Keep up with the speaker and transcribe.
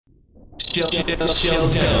Shell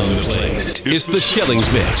down the place. It's the Shellings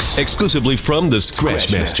Mix, exclusively from the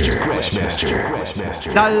Scratchmaster.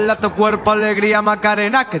 Dale a tu cuerpo alegría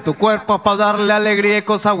Macarena, que tu cuerpo es para darle alegría y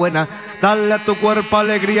cosas buenas. Dale a tu cuerpo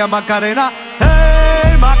alegría Macarena,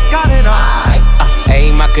 hey Macarena.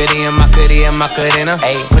 Hey Macarena, Macarena, Macarena.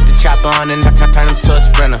 Hey, put the chopper on and turn him to a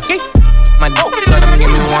sprinter. My dope, tell them give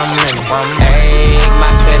me 1 minute. Hey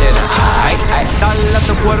Macarena, dale a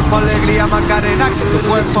tu cuerpo alegría Macarena, que tu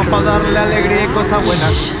cuerpo es para darle alegría y cosas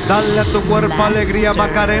buenas. Dale a tu cuerpo alegría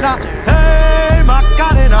Macarena, hey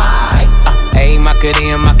Macarena. Hey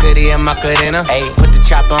Macarena, Macarena, Macarena. Hey, put the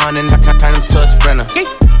chopper on and turn him to a sprinter.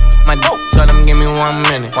 My dope, tell them give me 1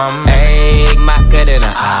 minute. Hey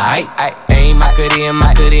Macarena, hey Macarena,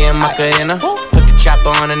 Macarena, Macarena. Put the chopper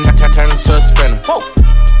on and turn him to a sprinter.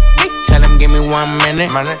 Tell him give me 1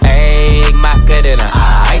 minute. Hey Macarena,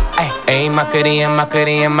 hey Macarena,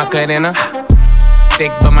 Macarena, Macarena.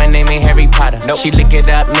 Thick, but my name ain't Harry Potter. Nope. She lick it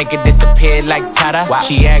up, make it disappear like Tata. Wow.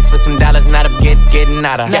 She asked for some dollars, not a getting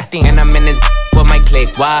out of. Nothing. And I'm in this with my click.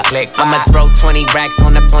 I'ma throw 20 racks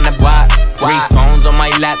on the block. 3 phones on my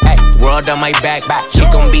lap, world on my back. She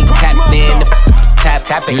gon' be tapped in.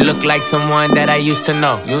 Tap it. You look like someone that I used to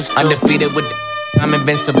know. Undefeated with I'm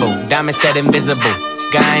invincible. Diamond said invisible.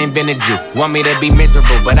 Guy invented you. Want me to be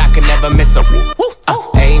miserable, but I can never miss her.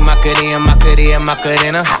 Hey Macarena, Macarena,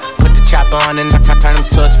 Macarena. Put the chopper on and turn him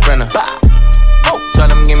to a sprinter. Tell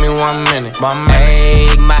him give me 1 minute.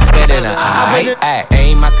 Hey Macarena,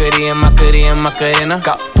 hey Macarena, Macarena, Macarena.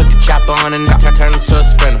 Put the chopper on and turn him to a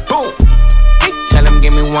sprinter. Tell him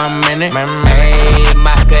give me 1 minute. Hey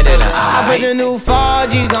Macarena, I put the new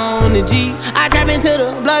 4Gs on the G. I trap into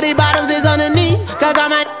the bloody bottoms is underneath. Cause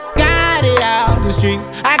I'm a got it out the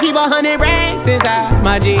streets. I keep 100 racks inside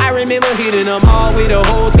my jeans. I remember hitting them all with the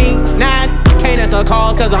whole team. Now can't answer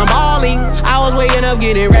calls cause I'm balling. I was waking up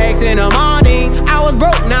getting racks in the morning. I was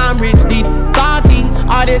broke, now I'm rich, deep, salty.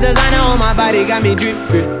 All this designer on my body got me drip.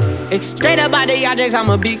 Straight up out the objects, I'm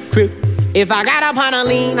a big crip. If I got up on a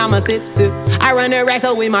lean, I'm a sip. I run the racks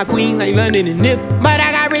up with my queen like London and Nip. But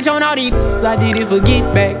I got rich on all these, I didn't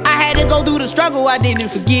forget back. I had to go through the struggle, I didn't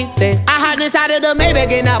forget that. I hopped inside of the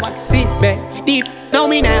Maybach and now I can sit back. Deep, know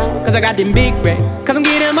me now, cause I got them big racks. Cause I'm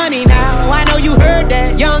getting money now, I know you heard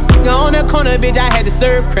that. Young, on the corner, bitch, I had to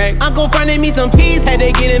serve crack. Uncle fronted me some peas, had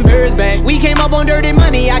to get them birds back. We came up on dirty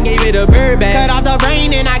money, I gave it a bird back. Cut off the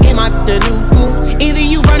brain and I gave my the new goof. Either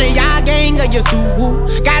you from the y'all gang or you Suwu.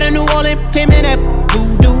 Got a new Orleans, 10-minute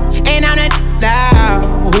voodoo. And I'm that now,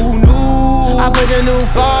 who knew? I put the new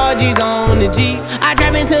 4Gs on the G. I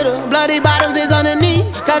trap into the bloody bottoms is underneath.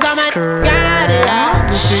 Cause I'm got it out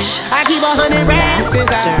the street. I keep 100 racks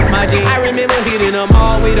inside my jeans. I remember hitting them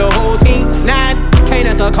all with the whole team. Now can't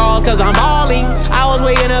answer calls cause I'm balling. I was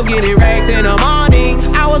waking up getting racks in the morning.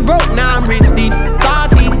 I was broke, now I'm rich, deep,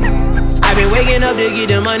 salty. I've been waking up to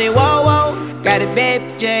get the money, whoa, whoa. Got a bad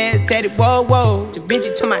bitch ass tatted, whoa, whoa. Da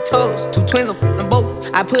Vinci to my toes, 2 twins on them both.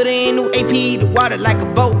 I put her in new AP, the water like a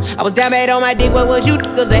boat. I was down bad on my dick, what was you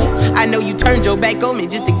niggas at? I know you turned your back on me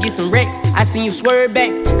just to get some wrecks. I seen you swerve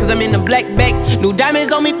back, cause I'm in the black back. New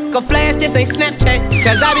diamonds on me, a flash, this ain't Snapchat.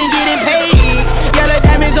 Cause I been getting paid. Yellow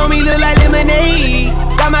diamonds on me look like lemonade.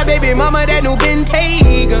 Got my baby mama that new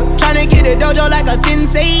Bentayga. Tryna get a dojo like a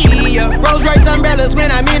sensei. Rolls Royce umbrellas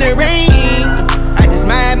when I'm in the rain. I just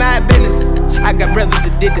mind my business. I got brothers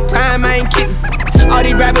that did the time, I ain't kidding. All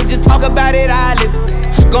these rappers just talk about it, I live it.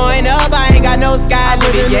 Going up, I ain't got no sky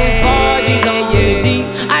limit. Yeah, 4Gs on the G.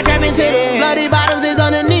 I trap into the bloody bottoms is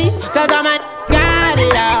underneath. Cause I'm a got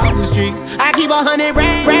it out the streets. I keep 100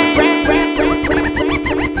 racks.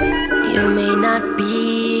 You may not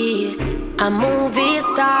be a movie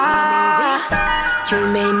star. You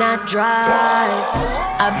may not drive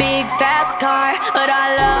a big fast car, but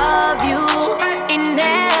I love you in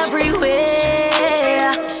every way.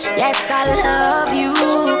 Yes, I love you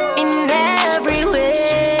in every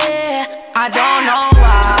way. I don't know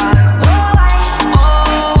why.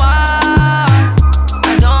 Oh, why?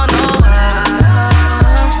 I don't know why.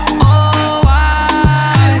 Oh, why?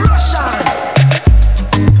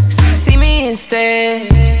 See me instead.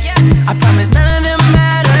 I promise none of them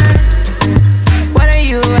matter. What are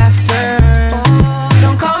you after?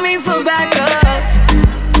 Don't call me for backup.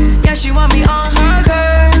 Yeah, she want me on her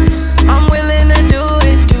curves. I'm willing to do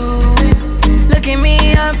it. Look at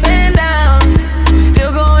me up and down.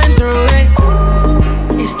 Still going through it.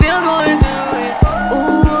 You're still going through it.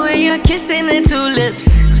 Ooh, and you're kissing the tulips.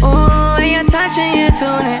 Ooh, and you're touching your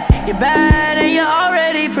tunic. You're bad and you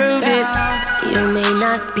already proved it. You may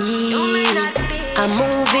not be a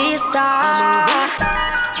movie star.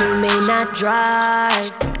 You may not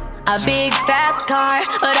drive a big fast car,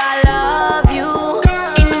 but I love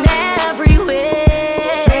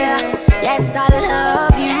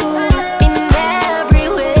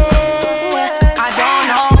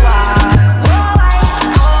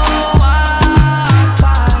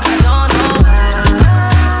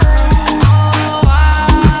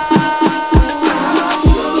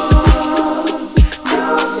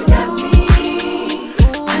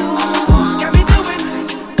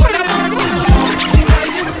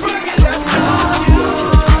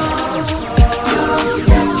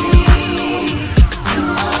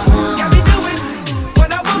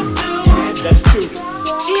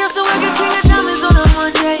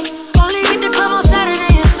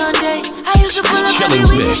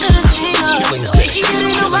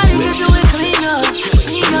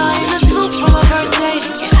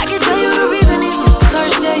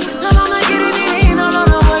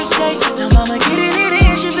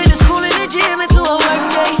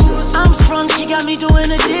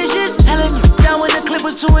vicious. Hella down when the clip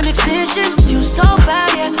was to an extension. You so bad,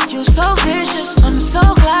 yeah, you so vicious. I'm so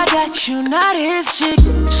glad that you not his chick.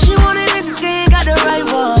 She wanted it, they ain't got the right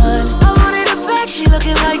one. I wanted it back, she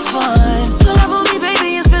looking like fun. Pull up on me,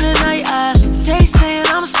 baby, and spend the night. They saying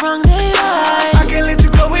I'm sprung, they right. I can't let you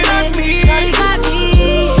go without me. Shawty got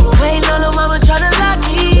me, waiting on the mama tryna lock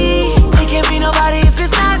me. It can't be nobody if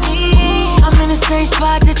it's not me. I'm in the same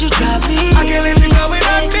spot that you dropped me. I can't let you go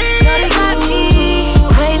without me. Shawty got me,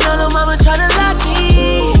 waiting on the mama tryna lock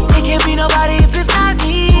me. It can't be nobody if it's not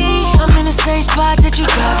me. I'm in the same spot that you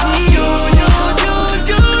dropped me. You.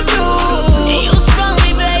 And you sprung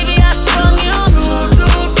me, baby, I sprung you.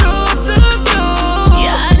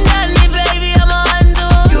 You undone me, baby, I'ma undo.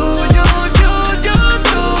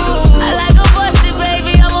 I like a bossy,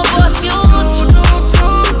 baby, I'ma boss you. I'm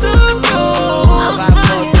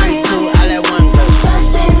sprung you. I let one go.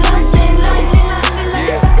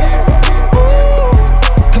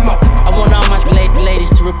 Come on. I want all my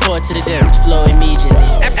ladies to report to the dance floor immediately.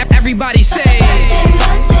 Everybody say.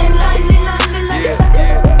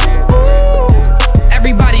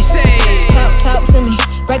 Everybody say. Talk to me.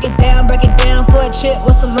 Break it down for a chip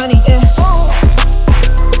with some money. Yeah.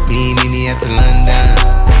 Meet me at the London.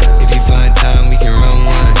 If you find time, we can run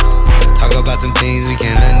one. Talk about some things we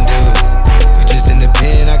can undo. You just in the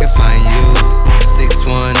pen, I can find you.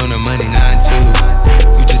 6'1" on the money,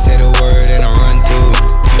 9'2". You just say the word and I run through.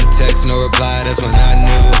 Few texts, no reply, that's when I knew.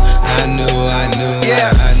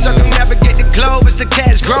 Yeah, circumnavigate the globe as the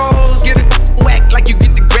cash grows. Get a whack like you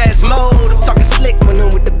get the grass mowed. I'm talking slick when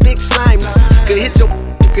I'm with the big slime. Could hit your,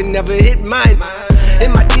 you could never hit mine.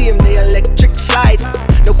 In my DM, they electric slide.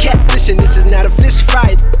 No catfishing, this is not a fish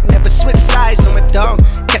fry. Never switch sides on my dog.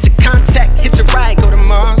 Catch a contact, hit your ride, go to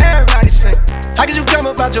Mars. Everybody sing. How could you come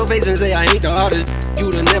about your face and say I ain't the hardest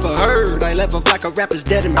you'd have never heard? I left off like a rapper's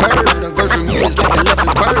dead and buried. A verse from you is like 11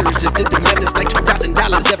 birds. Just did the madness like $2,000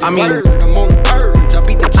 every word. I'm on the purge, I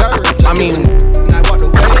beat the church. And I walked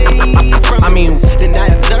away from then I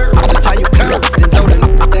observed just how you curved. And told them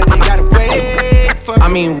that they gotta wait for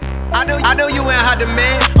me. I know you ain't hot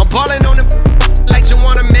demand. I'm ballin' on them like you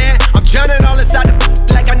want a man. I'm drowning all inside the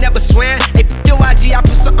like I never swam. Hey, your IG, I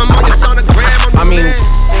put something on your sonogram.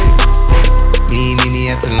 Meet me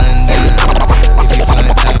at the London. If you find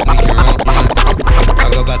time, we can run one.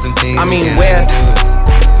 Talk about some things we can undo.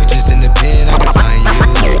 You just in the pen, I can find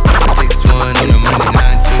you. 6'1" on the money,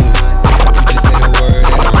 9'2". You just say the word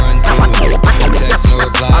and I run through. Few texts, no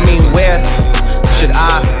reply. Where should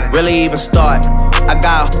I really even start? I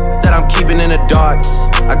got that I'm keeping in the dark.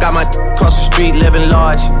 I got my across the street living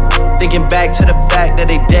large. Thinking back to the fact that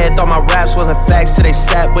they dead. Thought my raps wasn't facts till they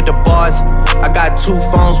sat with the bars. I got 2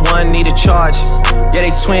 phones, one need a charge. Yeah,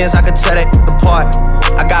 they twins, I could tell they apart.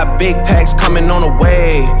 I got big packs coming on the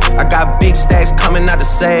way. I got big stacks coming out to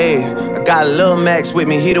save. I got Lil Max with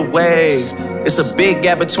me, he the wave. It's a big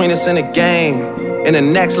gap between us in the game. In the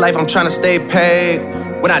next life, I'm trying to stay paid.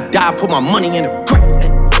 When I die, put my money in the grave.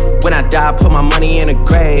 When I die, put my money in the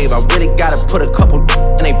grave. I really gotta put a couple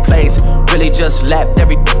in a place. Really just lapped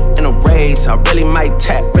every in a race. I really might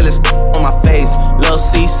tap realest on my face. Lil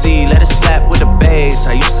CC, let it slap with the bass.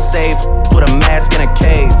 I used to save with a mask in a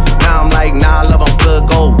cave. Now I'm like, nah, love, I'm good,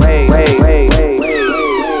 go away.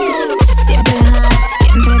 Siempre hot,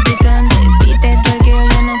 siempre picante. Si te torqueo,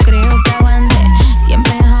 yo no creo que aguante.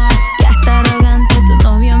 Siempre hot y hasta arrogante. Tu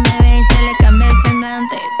novio me ve y se le cambia el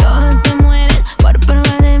semblante. Todos se mueren por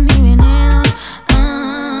probar de mi veneno.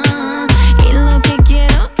 Y lo que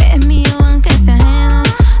quiero es mío aunque sea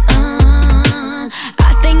ajeno.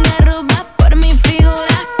 Hasta en arroba por mi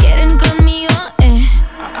figura quieren conmigo.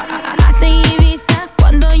 Hasta en Ibiza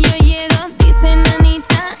cuando yo llego dicen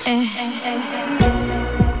Anita.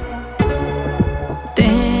 Te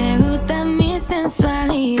gusta mi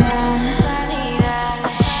sensualidad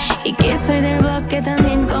y que soy del bloque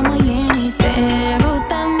también como Jenny. Te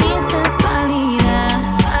gusta mi sensualidad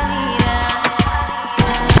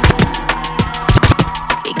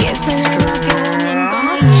y que soy del bloque también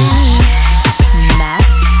como Jenny.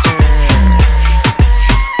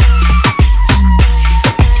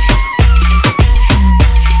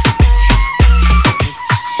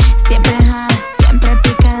 Siempre hot, siempre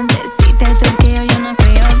picante. Si te torqueo, yo no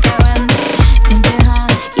creo que aguante. Siempre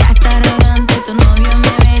hot y hasta arrogante. Tu novio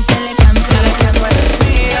me ve y se le cambia. Dile que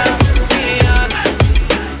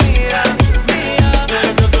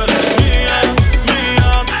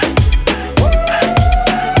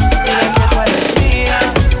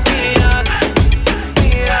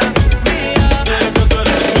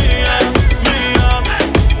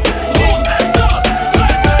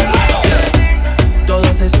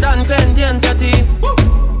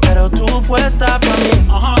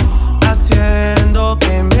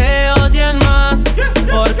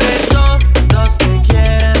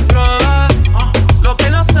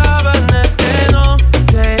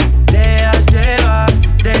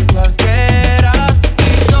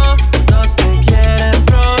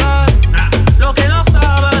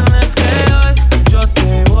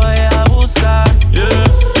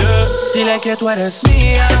que tú eres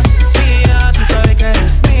mía, mía, tú sabes que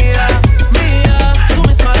eres mía, mía, tú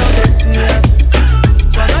misma lo decías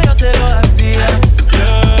cuando yo te lo hacía.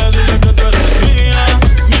 Yeah, dime que tú eres mía,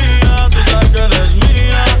 mía, tú sabes que eres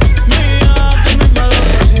mía, mía, tú misma lo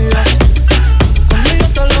decías cuando yo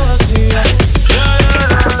te lo hacía.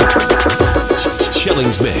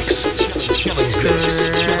 Shellings Mix. Shellings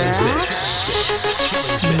Mix. Shellings Mix.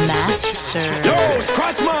 Master. Yo,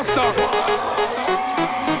 Scratch Master.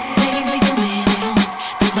 Ladies, leave your man at home.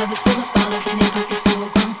 The club is full of ballers and their pockets full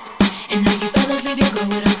grown. And now you fellas leave your girl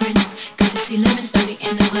with her friends. Cause it's 11:30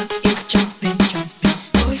 and the club is jumping, jumping.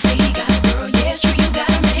 Boy say he got a girl, yeah, it's true you got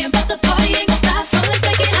a man, but the party ain't gon' stop, so let's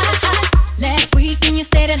make it hot, hot. Last weekend you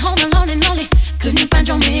stayed at home alone and lonely. Couldn't find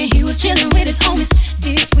your man, he was chilling with his homies.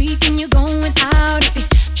 This weekend you going out. If he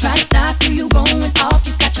try to stop you, you going off.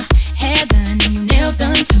 You got your hair done and your nails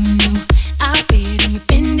done too. New outfit and your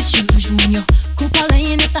Fendi shoes. You and your coupe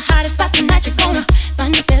laying at the hottest spot tonight. You're gonna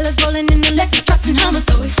find your fellas rolling in the Lexus trucks and Hummers.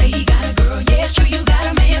 So he say he got a girl, yeah, it's true you got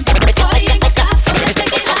a man, but the party ain't gon' stop, so let's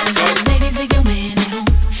make it hot. Ladies, leave your man at home.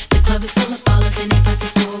 The club is full of ballers and their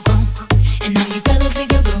pockets full grown. And now you fellas leave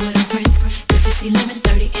your girl with her friends. Cause it's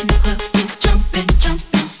 11:30 and the club is jumping,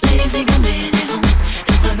 jumping. Ladies, leave your man at home.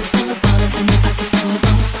 The club is full of ballers and their pockets full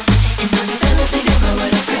grown. And now you fellas leave your girl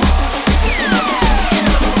with her friends. Cause it's 11:30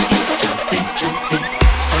 and the club is jumping, jumping.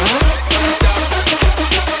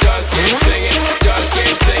 Just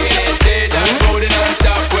keep singing it, stay down, moving on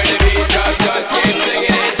stop when the beat drops. Just keep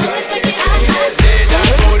singing it, stay down,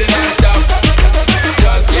 moving on stop.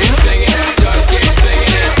 Just keep singing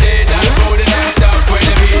it, stay down, moving on stop when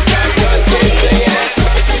the beat drops. Just keep singing it.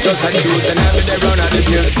 Just a truth and have it around at the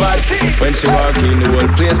chill spot. When she walk in, the whole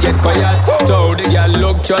place get quiet. So the girl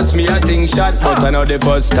look, trust me, I think shot. But I know the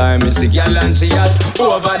first time it's the girl and she hot.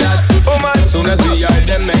 Over that, oh man, soon as we are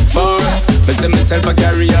them make four. Me see myself a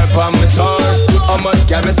carry her on my tour. How much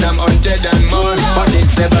can me some 100 and more? But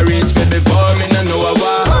it's never reached me before, me no know a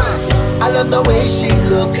war. I love the way she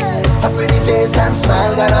looks. Her pretty face and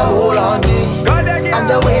smile got a hold on me. And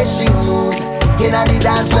the way she moves in the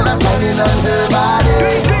dance when I'm pounding on her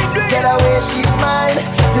body. Get away, she's mine.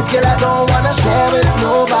 This girl I don't wanna share with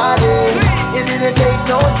nobody. It didn't take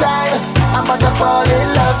no time. I'm about to fall in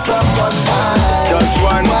love from one time. Just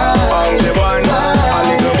one, only one,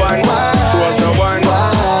 only the one. She was the one.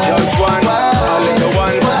 Just one, only the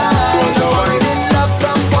one. She was the one. In love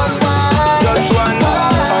from one time. Just one,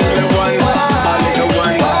 only one, only the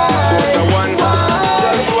one. She was the one.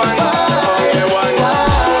 Just one, only one.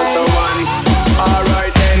 She was the one.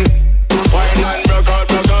 Alright then, wine and broke out,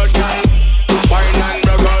 girl. Wine and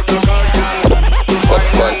broke out, girl. Wine and broke out, girl.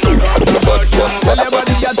 Tell your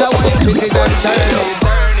body you have to twist it and turn it.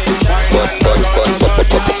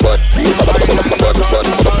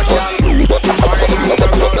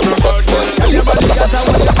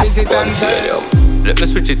 Let me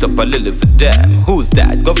switch it up a little for them. Who's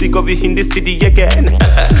that? Govy in the city again.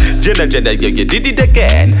 Jenna, yeah, you did it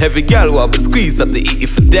again. Every girl will squeeze up the E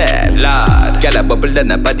for that. Lord, girl a bubble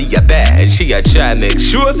and a body a bad. She a try make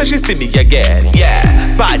sure so she see me again. Yeah,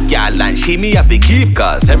 bad girl and she me have to keep.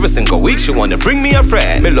 Cause every single week she wanna bring me a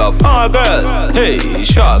friend. Me love all girls. Hey,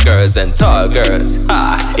 short girls and tall girls.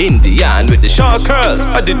 Indian with the short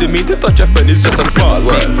curls. I didn't mean to touch a friend, it's just a small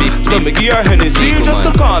world. So me give her Hennessy just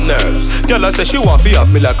to calm nerves. Girl I say she want to up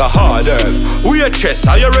me like a hard earth. We a chess,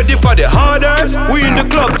 are you ready for the harders? We in the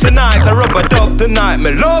club tonight, I rub a dub tonight.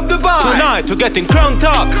 Me love the vibe. Tonight we're getting crunked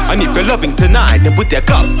up. And if you're loving tonight, then put your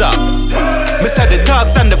cups up. Me say the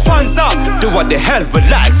dogs and the fun's up. Do what the hell we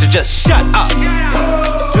like, so just shut up.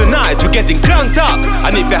 Tonight we're getting crunked up.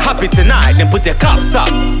 And if you're happy tonight, then put your cups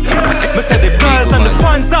up. Me say the girls and the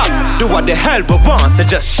fun's up. Do what the hell we want, so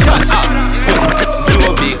just shut up. Do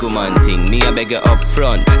a big woman thing, me a beg you up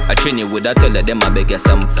front. I train you with a tell her them I beg you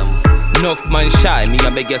some. Enough man shy, me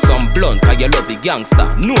a beg you some blunt. Cause you love the gangster,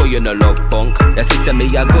 no you no love punk. Your sister me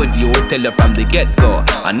a good, you tell her from the get-go.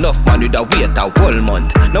 Enough man with a wait a whole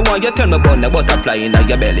month. Now why you tell me about the butterfly in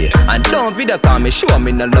your belly? And don't video call me, show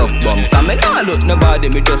me no love bump. Cause me nah look nobody,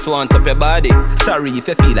 me just want up your body. Sorry if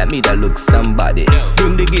you feel like me that look somebody.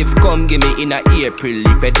 Bring the gift, come give me in a April.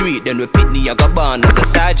 If you do it, then we pick me, I go born as a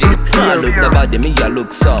sergeant. Nah look nobody, me a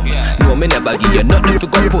look some. No, me never give you nothing to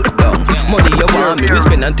go put down. Money you want me, we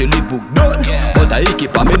spend until the book done. But I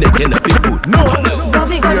keep a minute, you know fi put no.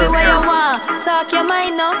 Coffee, where you want? Talk your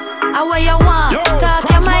mind now. I where you want? Talk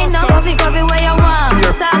your mind now. Coffee, where you want?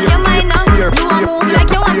 Talk your mind now. You want move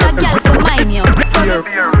like you want a girl for mine, yo.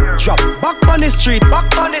 Drop back on the street,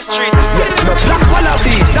 back on the street. Yeah, no black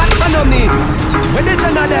wallaby, that kind of me. When the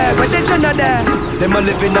Jenna there, where the Jenna there? Them a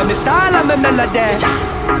living on me style and me melody.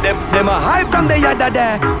 Them a hype from the yada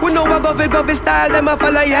there. We know what govy style, them a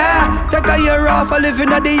follow, yeah. Take a year off, a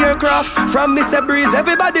living at the aircraft. From Mr. Breeze,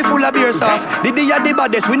 everybody full of beer sauce. The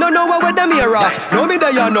baddest, we don't know what them here off. No me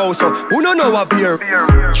there you know, so who don't know what beer.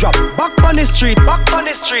 Drop back on the street,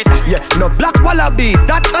 yeah, no black wallaby,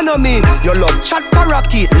 that I know me. Your love chat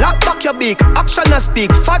parakeet, lock back your beak. Action and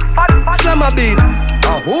speak, fat slam a beat.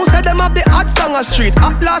 Who said them have the hot song on street?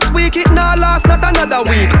 At last week, it now last, not another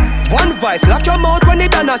week. One voice, lock your mouth when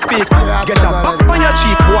it done a speak. Get a box on your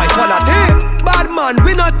cheek, boy, swallow tape. Bad man,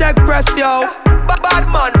 we not take press, yo.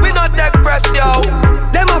 Bad man, we not take press, yo.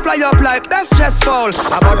 Them a fly up like best chest fall.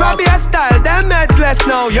 I'm a Robbie style, them heads less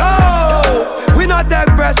now, yo. We not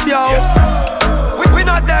take press, yo. We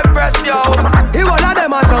not take press, yo. He one of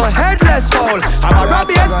them a some headless fall. I'm a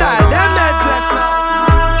Robbie style, them heads less now.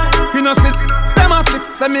 You know sit, them a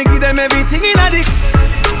flip, so me give them everything in a dick.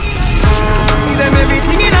 Give them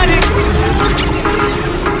everything in a dick.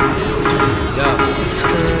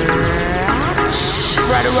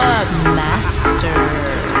 Spread the word. Master.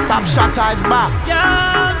 Top shot is back.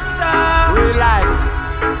 Gangsta. Real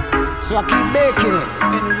life. So I keep baking it.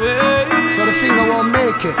 Anyway. So the finger won't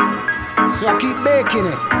make it. So I keep baking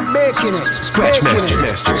it. Scratch master.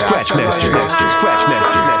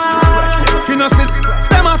 You know sit,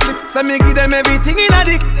 them a flip, so me give them everything in a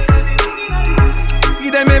dick.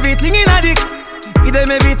 Give them everything in a dick. Give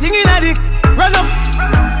them everything in a dick. Run up.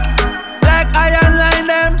 Like iron line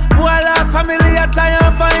them. Who I lost family, I try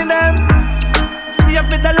and find them. See up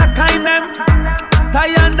with the lock in them.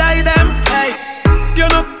 Tie and die them. Hey, you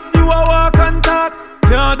know, you a walk and talk.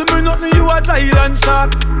 Can't do me nothing, you a giant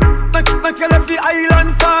shark. Make you left the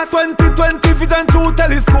island fast. 2020 vision through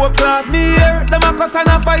telescope glass. Me here, them a cuss and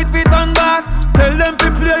a fight with on bass. Tell them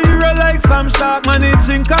to play hero like some shark. Man, they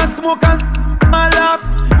drink and smoke and my laugh.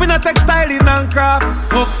 We not textiling and craft.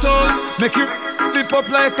 Uptown, make you lift up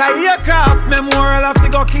like a aircraft. Memorial of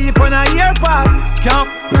go keep on a year pass. Camp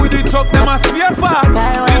with the truck, them a spare parts.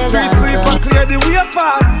 The street sweep and clear the way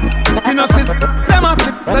fast. You know sit, them a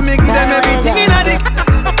flip, so me give them everything in a dick.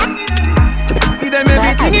 Give them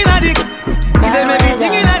everything in a dick. Give them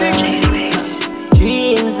everything in a dick.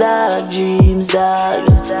 Dreams, dog.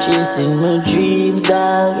 Chasing my dreams,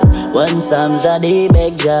 dog. One Psalms a day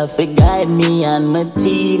beg Jah for guide me and my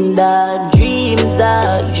team, dog. Dreams,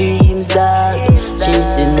 dog.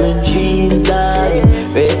 Chasing my dreams, dog.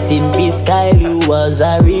 Rest in peace, Kyle, you was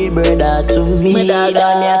a real brother to me. My dog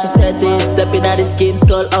on me have to set it. Stepping at the scheme,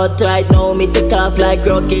 skull out right now. Me take off like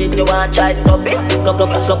rocket. You want try stop it? Cock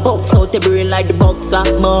box out the brain like the boxer.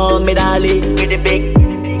 Mom, me darling, with the big.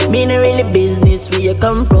 Me no really business where you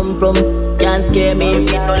come from. Can't scare me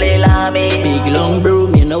if you no lay la me. Big long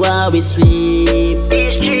broom, you know how we sweep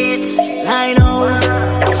these streets. I know.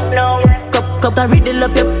 Cup to riddle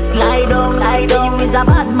up your lie down. Say you is a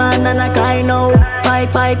bad man and I cry now.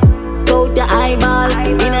 Pipe out your eyeball.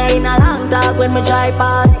 In a long talk when me try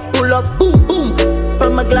pass. Pull up, boom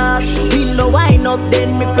from a glass. Window wind up,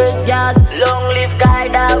 then me press gas. Long live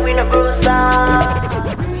guide, we no cruiser.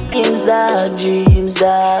 Dreams,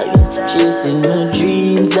 dog. Chasing my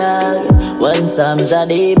dreams, dog. One Psalms a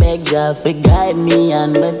day beg Jah for guide me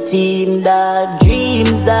and my team, dog.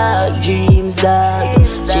 Dreams, dog.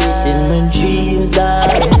 Chasing my dreams, dog.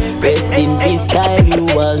 Rest in peace, Kyle, you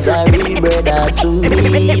was a real brother to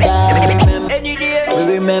me, dog. We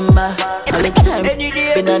remember all the time,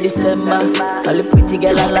 been a December. All the pretty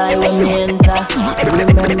girl alive when me enter.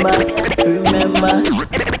 Remember.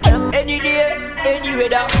 Any day, any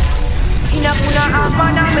weather. In a puna half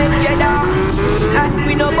man I make cheddar.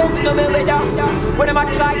 We no box, no me weather. When I'm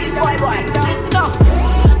a try this boy, listen up.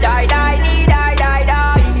 Die. The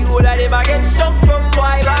whole of them a get shook from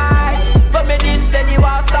boy. For me this and you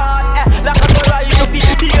all start. Like a girl you be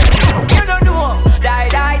the biggest. You don't know. Die.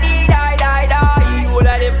 The whole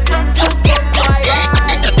of them shook from boy.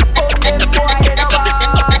 Oh them boy they no bad.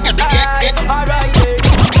 Alright.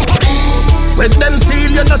 When them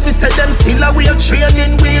seal, you know she said them still a wear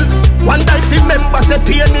training wheel. One time fi members say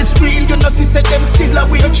pain is real. You know she said them still a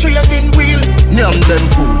wear training wheel. Name them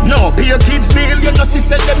food, no pay kids meal. You know she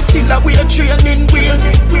said them still a wear training wheel.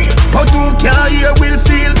 But who can't hear will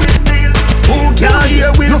feel? Who can't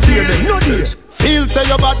hear will feel? No this. Feel say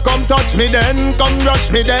you bad, come touch me then, come rush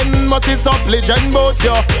me then. Must is up legend both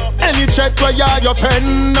you. Any threat where you are your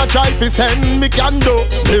friend, no try fi send me can do.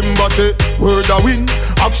 Remember say word a win.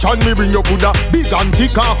 Action me bring you Buddha, big and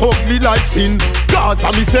thick and ugly like sin. Cause I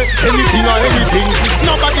me say anything or anything.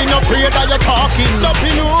 Nobody no afraid that you're talking. Love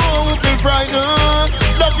you know fi frightened.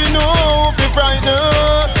 Love you know fi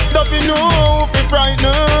frightened. Love you know fi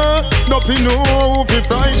frightened. Love fi know who fi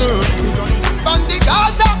frighten. On the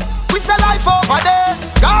Gaza, we say life over there.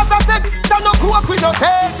 Gaza sex, that no cook we no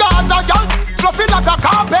take. Gaza girl, fluffy like a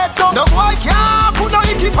carpet. So no boy can't put no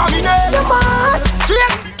icky for me name. Yeah man,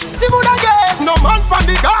 straight, Timur again. No man from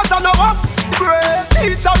the Gaza no up. Great,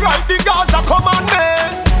 teacher write the Gaza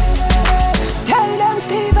commandment. Tell them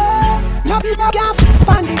Steven, no be no gap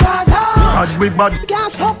on the Gaza. Bad we bad,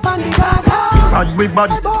 gas up on the Gaza. bad we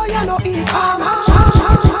bad, Boy you no informer.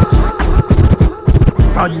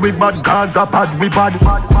 bad we bad, Gaza bad we bad,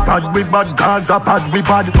 bad we bad, Gaza bad we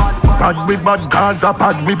bad, bad we bad, Gaza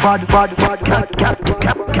bad we bad, bad.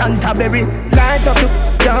 Canterbury, lights up the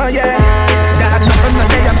yeah. That nothing no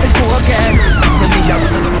day I'm to again.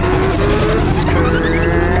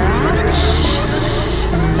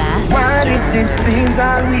 What if this is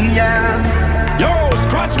all we have? Yo,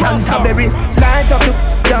 scratch Canterbury, lights up the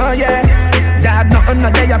yeah. That nothing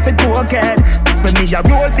no day I'm to again. When me a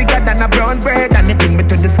roll bigger than a brown bread, and it bring me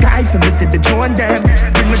to the sky for me see the drone them.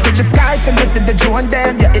 Bring me to the sky for me see the drone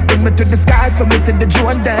them. Yeah, it bring me to the sky for me see the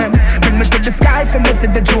drone them. Bring me to the sky for me see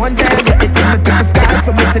the drone them. Yeah, it bring me to the sky for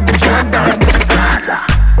me see the drone them.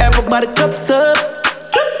 Everybody cups up.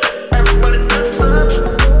 Everybody cups up.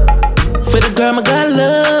 For the girl my God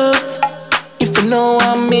loves. If you know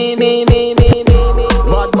what I mean.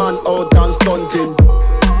 Bad man out and stunting.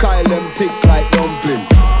 Kyle them thick like dumpling.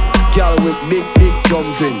 Girl with big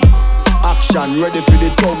jumping. Action ready for the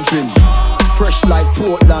thumping. Fresh like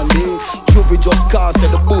Portland, eh? Juvie just cast at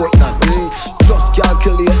the Portland, eh? Just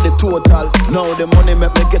calculate the total. Now the money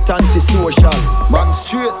make me get antisocial. Man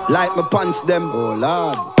straight like my pants them. Oh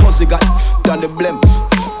lord, pussy got done the blem.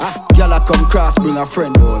 Girl I come cross bring a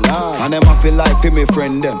friend. Oh lord, and them I feel like for me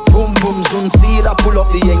friend them. Boom boom soon see that pull up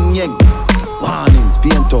the yeng yeng. Warnings,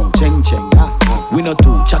 pain tongue, cheng cheng. We no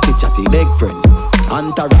too chatty big friend.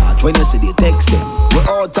 Entourage, when you see the text them. We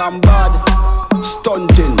out and bad,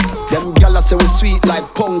 stunting. Them gyal say we sweet like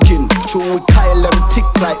pumpkin. True we Kyle them thick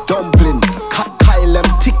like dumpling. Kyle them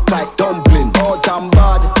thick like dumpling. Out and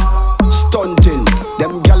bad, stunting.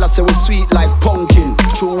 Them gyal say we sweet like pumpkin.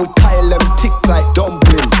 True we Kyle them thick like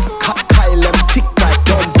dumpling. Kyle them thick like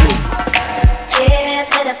dumpling. Cheers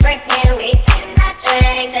to the freaking weekend.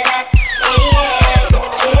 Drink to that.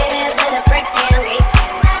 Cheers to the freaking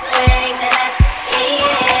weekend. Drink to that.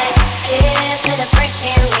 Cheers to the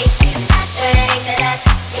freaking weekend. Drink to that.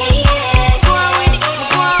 Go on with it,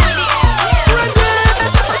 go on with it.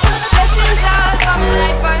 Blessings all for my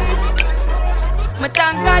life and I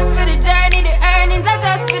thank God for the journey, the earnings are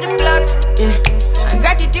just for the plus. Yeah, and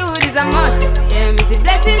gratitude is a must. Yeah, me see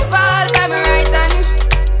blessings fall by my right hand.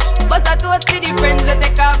 But I toast for the friends we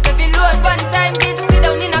take off every load. One time did sit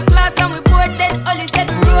down in a class and we bored then only said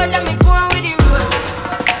the road and me go on with the road.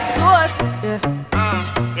 Toast,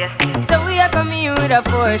 yeah. So we are coming in with a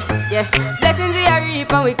force, yeah. Blessings we are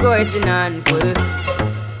reap and we coursing on full.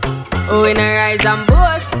 Oh, we not rise and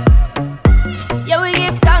boast. Yeah, we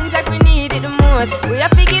give thanks like we need it the most. We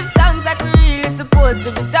have to give thanks like we really supposed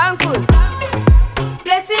to be thankful.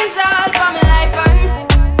 Blessings all for my life and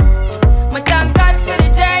my thank God for the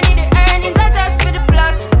journey, the earnings are just for the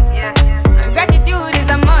plus. Yeah, and gratitude is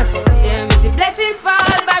a must. Yeah, me see blessings fall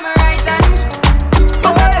by my right hand.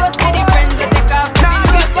 But I toast for the friends we take off the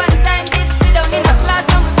road. One time did sit down in a class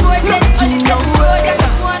and we bored then only said the road and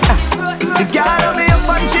the one on the road. The girl on me up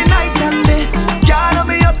and she night and day. Girl on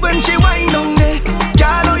me up when she wind down there.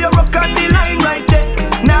 Girl on you rock on the line right there.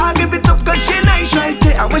 Now give it up cause she nice right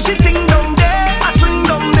there. And when she ting down there, I swing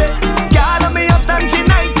down there. Girl on me up and she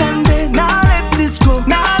night and day. Now let this go,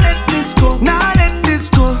 now let this go, now let this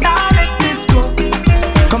go, now let this go.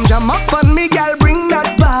 Come jam up on me, girl, bring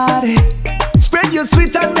that body. Spread your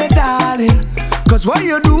sweet on me, darling. Cause what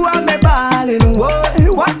you do, I'm me ballin'.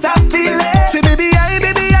 Whoa, what a feeling. Say baby, I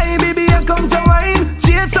come to wine.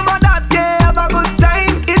 Chase some of that, yeah, have a good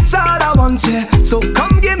time. It's all I want, yeah. So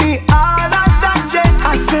come give me all of that, yeah.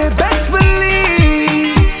 I say best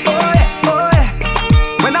believe. Oh yeah.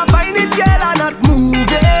 When I find it, girl, I'm not moving.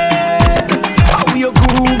 How you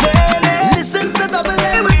grooving? Listen to double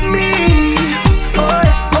A with me. Oh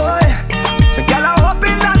yeah. So girl, I'm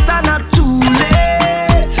hoping that I'm not too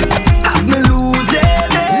late. Have me losing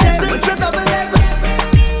it.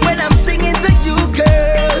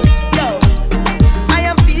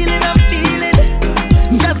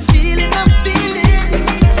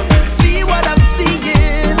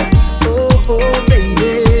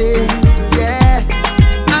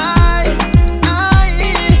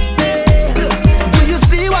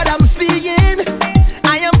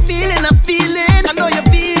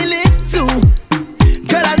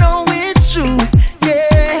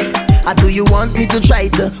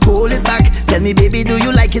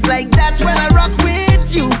 like that when I rock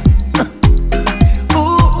with you.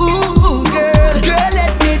 Ooh, girl. Girl,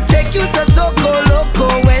 let me take you to Toco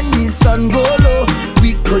Loco. When the sun go low,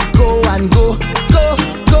 we could go and go, girl.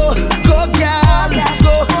 Go.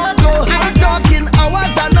 I'm talking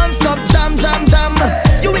hours and non-stop jam.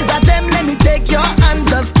 You is a gem, let me take your hand,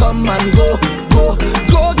 just come and go, girl.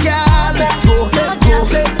 Go.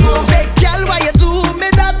 Say, girl, why you do me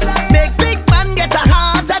that? Make big man get a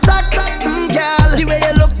heart attack. Girl, the way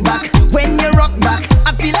you look back when you rock back,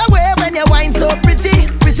 I feel a way when you whine so pretty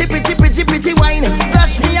wine.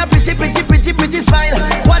 Flash me a pretty smile.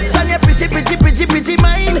 What's on your pretty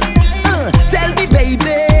mind? Tell me,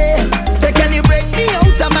 baby. Say, can you break me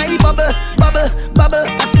out of my bubble?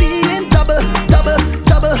 I see you in double,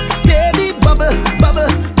 baby, bubble.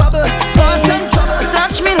 Cause some trouble.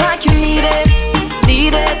 Touch me like you need it.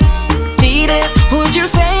 Would you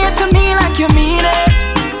say it to me like you mean it?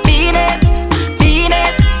 Beat it.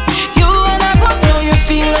 You and I both know you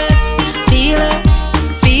feel it.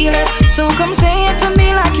 So come say it to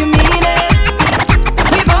me like you mean it.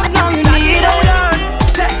 We both know you need it.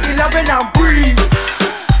 Take me loving and breathe.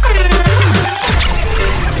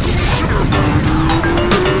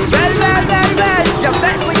 Well, you're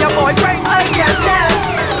best with your boyfriend, I can tell.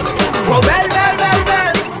 Well,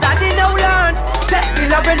 daddy no learn. Take me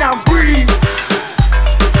loving and breathe.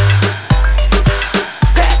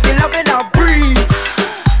 Take me loving and breathe.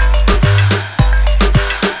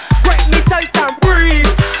 Break me tight and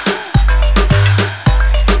breathe.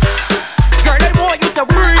 Girl, I want you to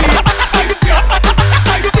breathe.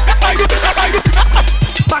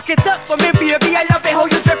 Back it up for me, baby. I love it how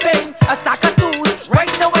you dripping. A stack of tools,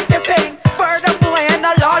 right now I'm dipping. Furthermore, and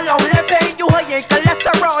a long living. You high in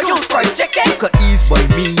cholesterol, you fried chicken. You could ease by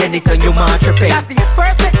me anytime you mind tripping. That's the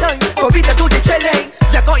perfect time for me to do the chilling.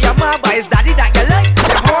 You got your man by his daddy that you like.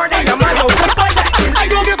 Your horn and your man out the spot that you like. I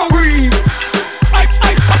don't give a breathe. I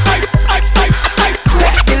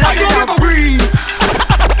don't give a breathe.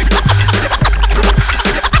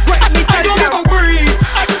 Break me tight, I don't give a breathe.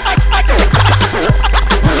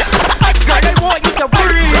 Girl, I want you to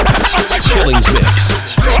breathe. Chillings Mix.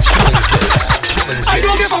 I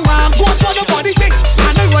don't give a damn what the body think.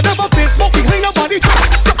 And I would never pick, but behind the body think.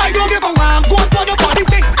 So I don't give a damn what the body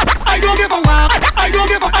think. I don't give a damn. I don't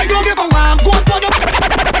give a damn what the.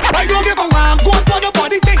 I don't give a damn what the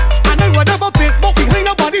body think. And I would never pick, but behind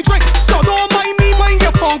the body drink. So don't mind me, mind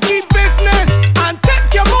your funky business. And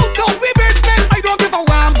take your mouth out with business. I don't give a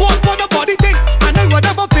damn what the body think. And I would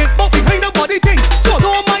never pick, but behind the body think. So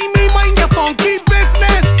don't mind me, mind your funky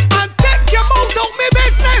business. And take your mouth out with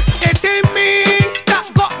business. It ain't me that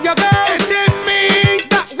got your girl. It ain't me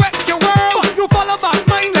that wreck your world. But you follow back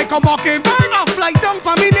mine like a mockingbird. I fly down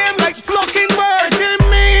for me name like flocking birds. It ain't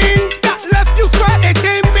me that left you stressed. It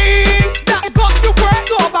ain't me that got you pressed.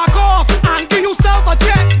 So back off and give yourself a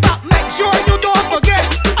check. That make sure you don't forget.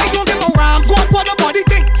 I don't give a damn what the body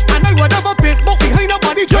think. And I would never pick, but behind the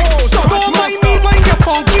body drink. So don't mind me, mind your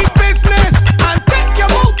funky business. And take your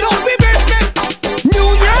mouth out with business. New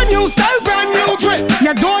year, new style, brand new drip.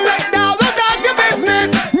 You don't like that, well, that's your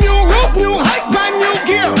business. New roof, new height, brand new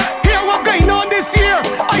gear. Hear what going on this year.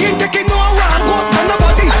 I ain't taking no around, go from the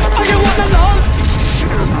body. I ain't want alone.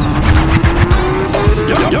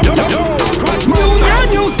 New year,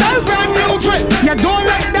 new style, brand new drip. You don't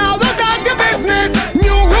like that, well, that's your business.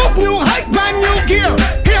 New roof, new height, brand new gear.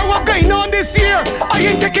 Hear what going on this year. I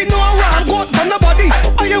ain't taking no around, go from the body.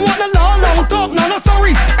 I ain't want a long talk, no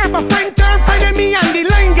sorry. If a friend turn friend of me and the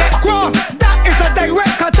line get crossed, that is a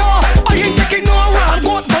direct cut off. I ain't taking no around,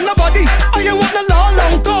 go from the body. I ain't want a long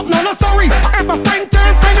talk, no sorry. If a friend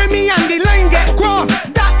turn friend of me and the line get crossed,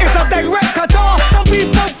 that is a direct cut off. Some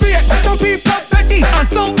people fake, some people petty, and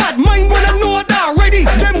some bad mind wanna know that already.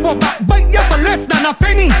 Them go back bite you for less than a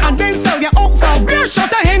penny, and then sell you out for a beer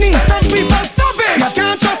shot of Henny. Some people savage, you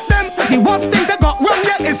can't trust them. The worst thing that got wrong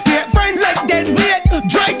yet is fake friends like dead weight,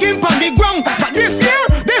 dragging on the ground. But this year,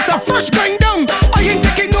 there's a fresh going down. I ain't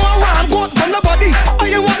taking no around, go from the body.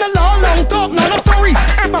 I ain't want a long talk, no sorry.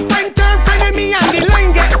 If a friend turn friend of me and the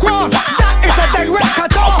line get crossed, that is a direct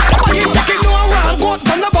cut off. I ain't taking no around, go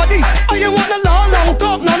from the body. I ain't want a long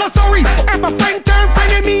talk, no sorry. If a friend turn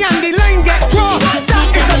friend of me and the line get crossed,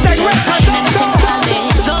 that is a direct cut off.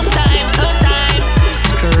 Sometimes, not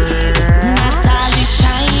all the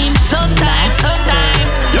time. Sometimes.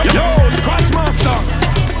 Yo, Scratch Master.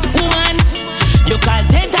 One, you called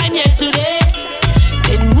 10 times yesterday,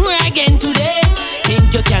 10 more again today.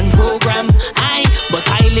 Think you can program but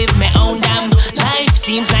I live my own damn life.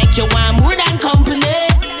 Seems like you want more than company.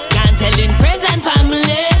 Can't tell in friends and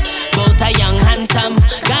family about a young handsome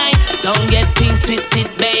guy. Don't get things twisted,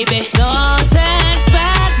 baby. No text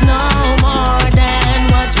back, no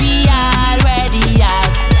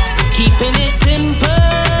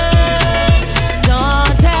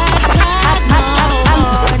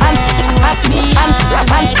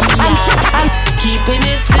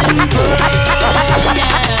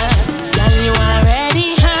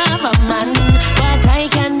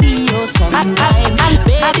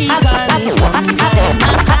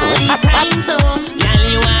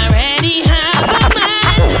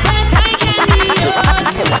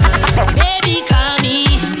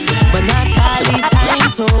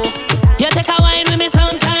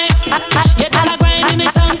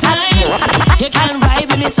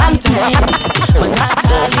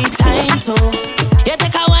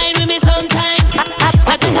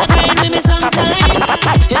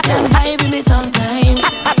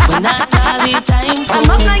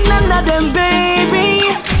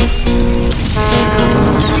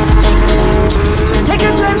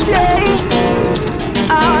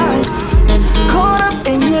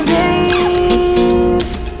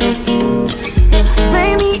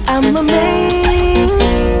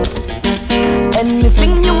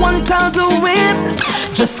I'll do it.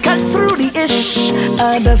 Just cut through the ish.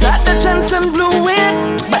 Others had the chance and blew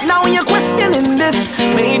it, but now you're questioning this.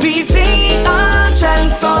 Maybe take a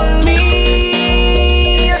chance on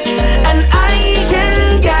me, and I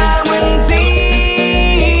can guarantee.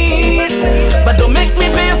 But don't make me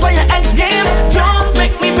pay for your X games. Don't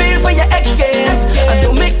make me pay for your X games. And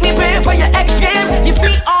don't make me pay for your X games. You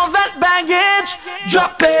see all that baggage?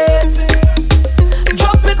 Drop it.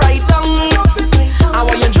 Drop it right down. I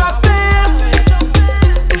want you drop it.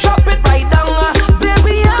 Drop it right down.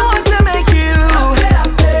 Baby, I want to make you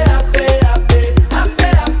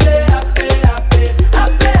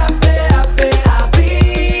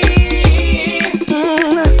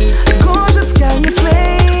gorgeous, girl, you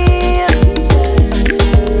slay.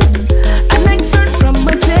 An excerpt from a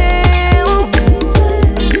tale.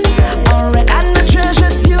 Alright, and a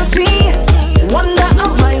treasured beauty. Wonder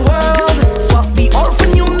of my world. Swap the old for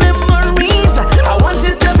new memories. I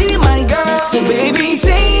wanted to be my girl. So baby,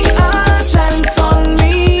 take a chance on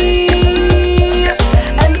me,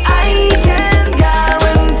 and I can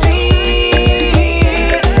guarantee.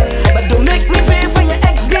 But don't make me pay for your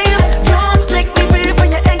X games. Don't make me pay for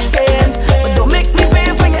your X games. But don't make me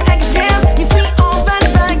pay for your X games. You see all that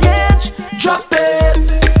baggage? Drop it.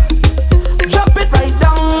 Drop it right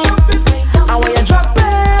down. I want you drop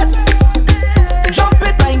it. Drop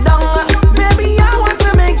it right down. Baby, I want to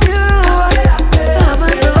make you have a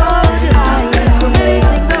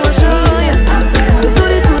told you.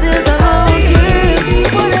 So many things I will show you.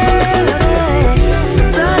 There's only 2 days alone, girl.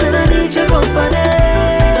 Whatever. Darling, I need your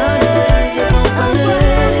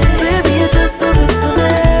company. Baby, you're just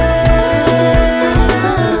so good to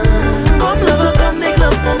me. Come lover, come make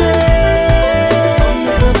love to me.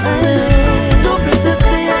 Don't break this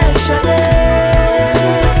thing extra day.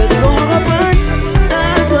 So we go hug up on,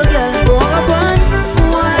 dance, oh girl, go hug up on.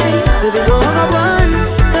 Why? So we go hug up on,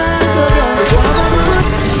 dance, oh girl, go hug up on.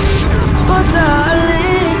 Oh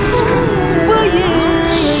darling, oh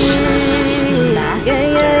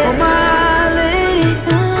yeah, oh my lady,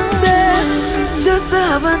 say, just I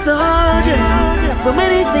haven't told you. So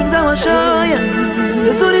many things I will show you.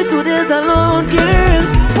 There's only 2 days alone, girl.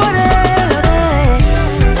 Whatever.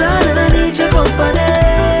 Darling, I need your company.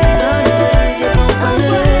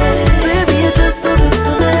 Baby, you're just so good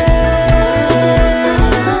to me.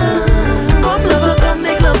 Come lover, come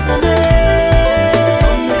make love to me.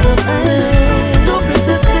 Don't break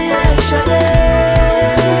this thing extra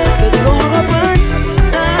day. So we go hug up on,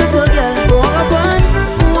 dance, oh girl, go hug up on.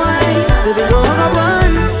 Why? So we go hug up on,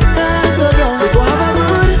 dance, oh girl, we go have a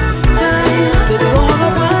good time. So we go hug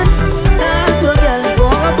up on, dance, oh girl, go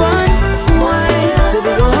hug up on. Why? So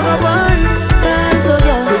we go hug up on, dance, oh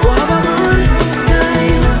girl, we go have a good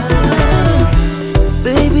time.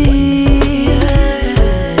 Baby,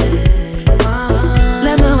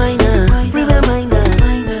 let me wine up, bring my mind up.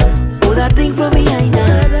 Hold that thing for me, I know.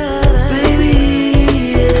 Baby,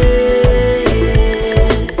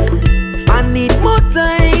 I need more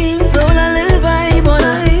time to hold a little vibe on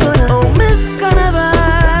her. Oh, Miss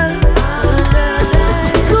Carnival,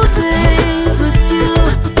 2 days with you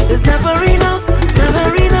is never enough,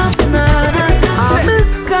 nana. Oh,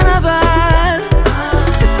 Miss Carnival,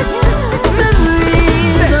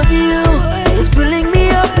 memories of you is filling me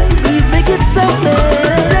up. Please make it stop.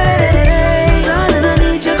 Darling, I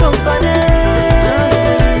need your company.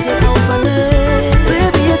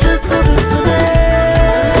 Baby, you're just so good to me.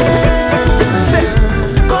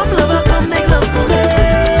 Come lover, come make love to me.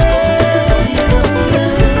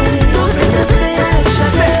 Don't break this thing extra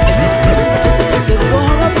day. So we go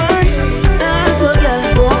hug up on, dance, oh girl,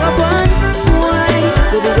 go hug up on. Why?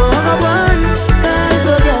 So we go hug up on, dance,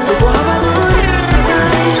 oh girl, we go have a good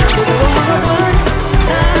time. So we go hug up on,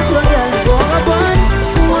 dance, oh girl, go hug up on.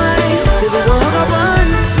 Why? So we go hug up on,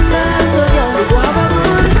 dance, oh girl, we go have a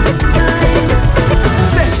good time.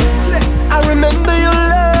 I remember your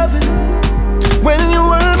loving when you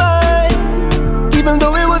were mine, even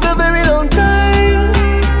though it was a very long time.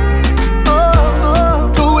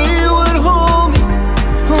 Oh, the way you would hold me,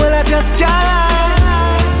 well, I just got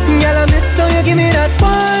girl, I miss how you give me that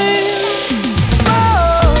wine.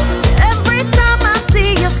 Every time I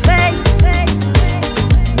see your face,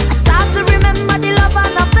 I start to remember the love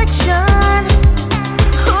and affection.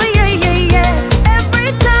 Oh yeah.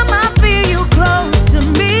 Every time I feel you close to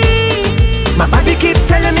me, My body keep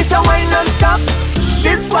telling me to wine non-stop.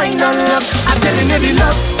 This wine non-love, I'm telling you the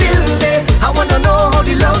love's still there. I wanna know how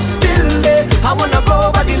the love's still there. I wanna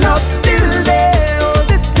go but the love's still there. Oh,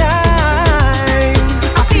 this time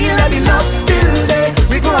I feel that the love's still there.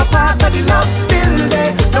 We go apart but the love's still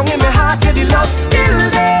there. Don't in my heart, yeah, the love's still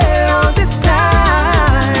there. Oh, this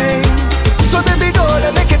time. So baby, don't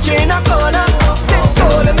let me make a chain up.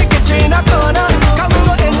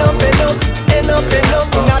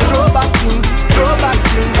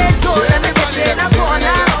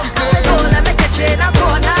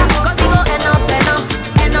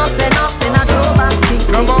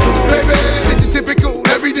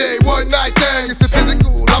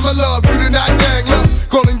 like dang, look,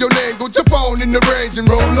 calling your name, go jump on in the range and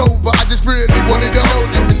roll over. I just really wanted to hold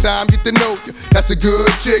you, in time get to know you. That's a good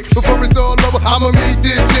chick. Before it's all over, I'ma meet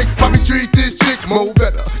this chick, probably treat this chick more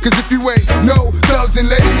better. Cause if you ain't no thugs and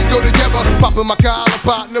ladies go together, popping my collar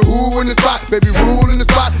partner, who in the spot, baby rule in the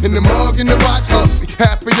spot, in the mug, in the watch, ugly.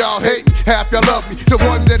 Half of y'all hate me, half y'all love me. The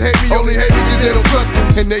ones that hate me only hate me cause they don't trust me,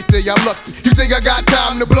 and they say I'm lucky. You think I got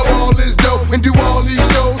time to blow all this dough and do all these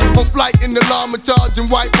shows? On flight in the llama charging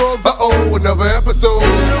white robes. Uh-oh, another episode.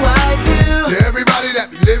 To everybody that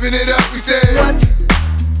be living it up, we say what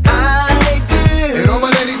I do. And all my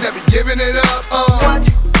ladies that be giving it up, what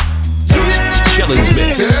you Chillings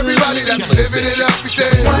Mix. To everybody that be living it up, we say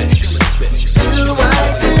what do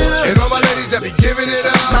I do. And all my ladies that be giving it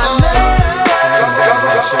up,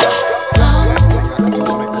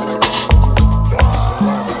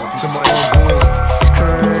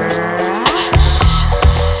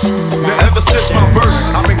 Ever since my birth,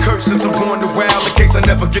 I've been cursed since I'm born to wild. In case I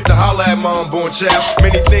never get to holler at my unborn child.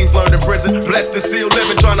 Many things learned in prison, blessed and still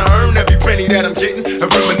living, trying to earn every penny that I'm getting. And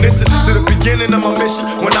reminiscing to the beginning of my mission.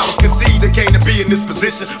 When I was conceived, it came to be in this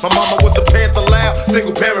position. My mama was a Panther loud,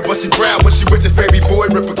 single parent, but she proud when she witnessed baby boy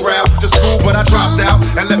rip a crowd. To school, but I dropped out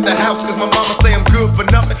and left the house, cause my mama say I'm good for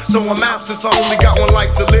nothing. So I'm out since I only got one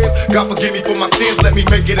life to live. God forgive me for my sins, let me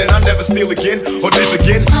make it and I never steal again or live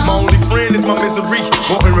again. My only friend is my misery,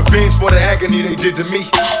 wanting revenge for the agony they did to me.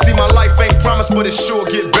 See, my life ain't promised, but it sure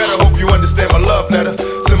gets better. Hope you understand my love letter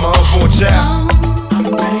to my unborn child. I'm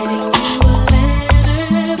writing you a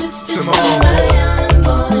letter to my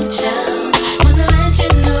unborn child. Wanna let you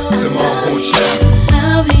know to my unborn child.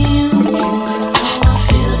 Love you, you know I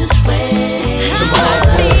feel this way. To my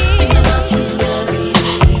unborn, think about you every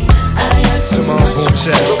day. I got to my unborn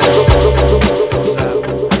child.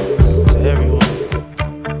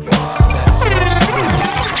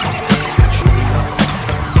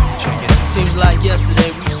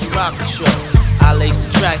 Rock the show. I lace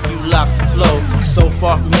the track, you lock the flow. So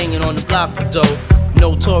far from hanging on the block for dough.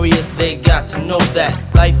 Notorious, they got to know that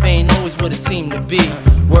life ain't always what it seemed to be.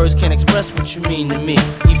 Words can't express what you mean to me.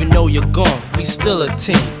 Even though you're gone, we still a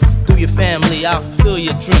team. Through your family, I'll fulfill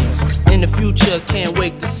your dreams. In the future, can't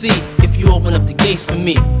wait to see if you open up the gates for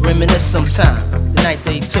me. Reminisce sometime, the night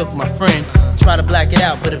they took my friend. Try to black it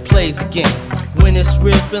out, but it plays again. When it's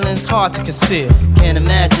real, feeling's hard to conceal. Can't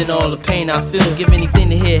imagine all the pain I feel. Give anything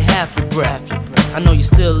to hear half your breath. I know you're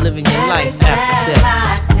still living your life after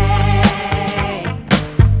death.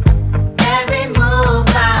 Every move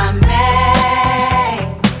I make,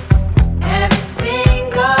 every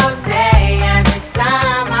single day, every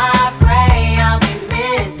time I pray, I'll be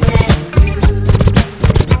missing you.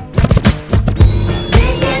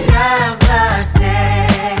 Thinking of the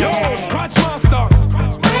day. Yo, Scratch Master.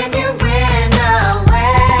 When you went away.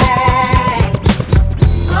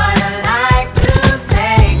 What a life to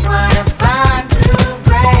take, what a bond to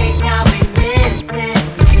break. I'll be missing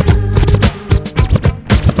you.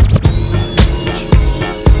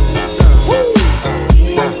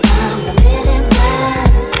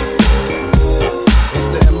 It's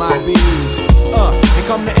the MIBs. Here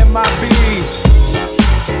come the MIBs.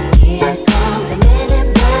 Here come the men in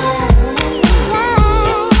black.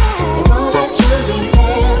 They won't let you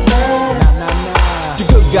remember. The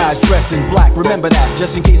good guys dress in black, remember that,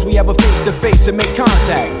 just in case we ever face to face and make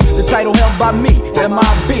contact. The title held by me,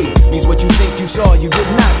 MIB, means what you think you saw, you did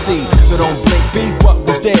not see. So don't blink, be what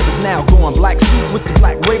was dead is now gone. Black suit with the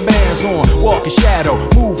black Ray-Bans on, walk in shadow,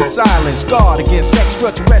 move in silence, guard against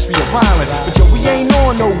extraterrestrial violence. But yo, we ain't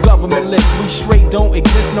on no government list, we straight don't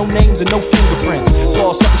exist, no names and no fingerprints.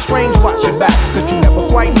 Saw something strange, watch your back, cause you never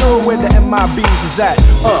quite know where the MIBs is at.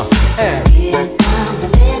 And Here come the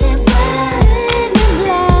men in black.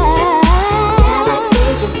 Galaxy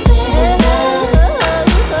defenders.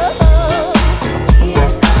 Here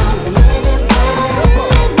come the men in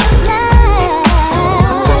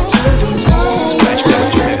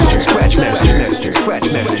Scratch Master.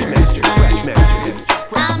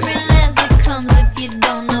 I'm real as it comes if you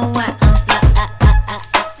don't know why I'm fly. I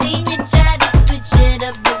seen you try to switch it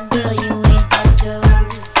up, but girl, you ain't that dope.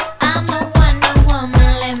 I'm the Wonder Woman,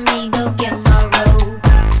 let me go get my robe.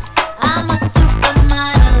 I'm a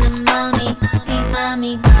supermodel and mommy, see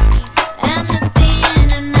mommy. Amnesty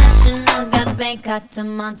International got Bangkok to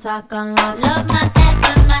Montauk on lock. Love my ass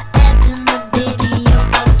and my abs in the video,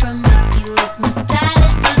 all promiscuous. My style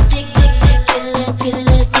is ridiculous. If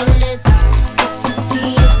you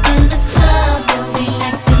see us in the club, you'll be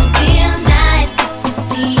acting real nice. If you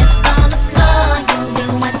see us on the floor, you'll be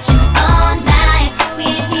watching all night. We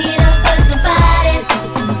ain't here to hurt nobody.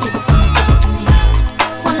 So give it to me, give it to me, give it to me.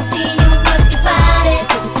 Wanna see you work your body.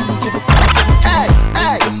 So give it to me, give it to me, give it to me.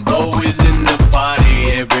 Them boys in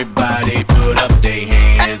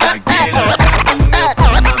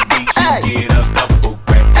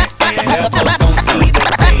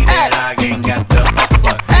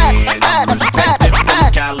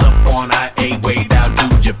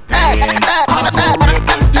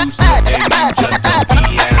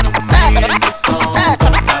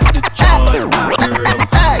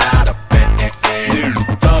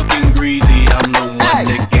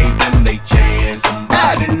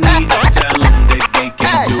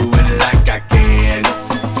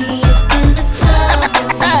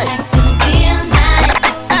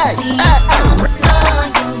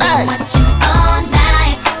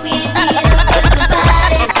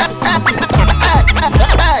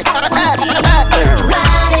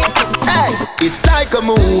It's like a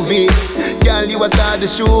movie. Girl, you a star the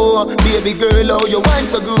show. Baby girl, oh, you wine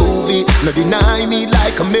so groovy. No deny me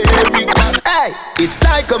like America. Hey, it's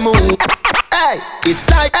like a movie. Hey, it's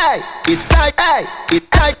like, hey, it's like, hey,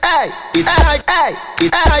 it's like, hey, it's like, hey,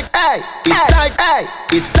 it's like, hey, it's like, hey,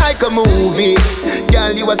 it's like a movie.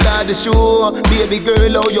 Girl, you a star the show. Baby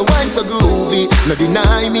girl, oh, you wine so groovy. No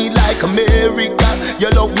deny me like America. You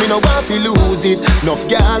love me, no want to lose it. Enough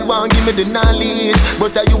girl want give me the knowledge,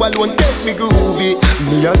 but you alone take me groovy.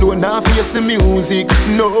 Me alone not face the music.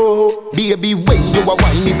 No, baby, when you a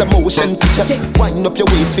wine is a motion picture. Wind up your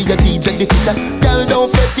waist for your DJ the teacher. Girl,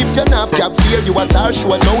 don't fret if you're not cap fear. You a star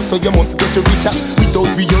show now, so you must get to richer. Without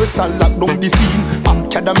rehearsal, lock down the scene.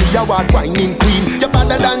 Academy, you are whining queen. You're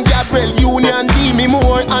better than Gabrielle Union, Demi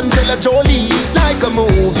Moore, Angela Jolie. It's like a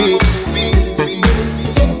movie.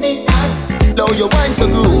 Now you wine so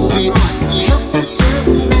groovy.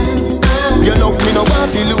 You love me, no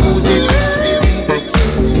want to lose it.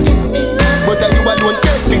 But you alone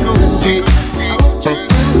take me groovy.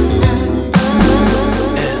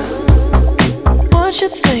 What you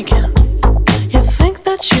thinking? You think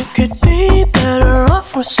that you could be better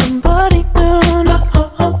off with somebody new? No,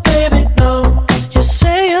 baby, no. You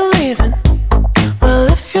say you're leaving. Well,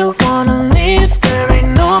 if you wanna leave, there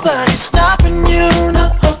ain't nobody stopping you.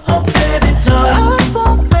 No, baby, no. I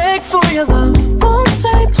won't beg for your love, won't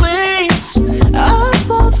say please. I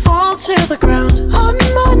won't fall to the ground on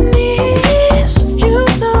my knees. You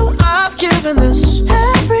know I've given this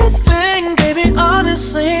everything, baby,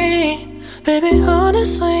 honestly. Baby,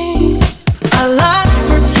 honestly, I lie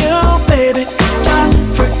for you, baby. Die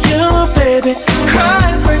for you, baby.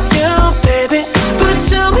 Cry for you, baby. But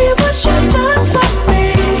tell me what you've done for me.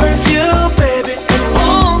 For you, baby, and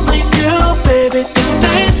only you, baby. The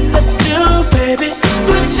things I do, baby.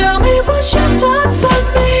 But tell me what you've done for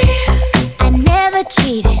me. I never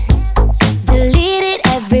cheated. Deleted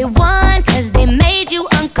everyone 'cause they made you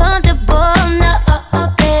uncomfortable. No,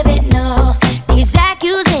 baby, no. These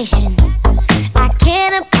accusations, I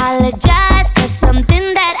can't apologize for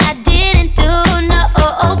something that I didn't do. No,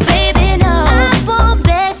 baby, no. I won't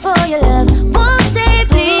beg for your love, won't say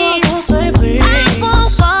please. I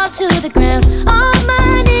won't fall to the ground on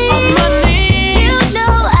my knees. You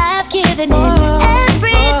know I've given this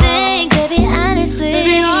everything, baby, honestly.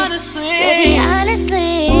 Baby,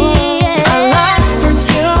 honestly, yeah. I lie for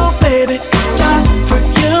you, baby. Die for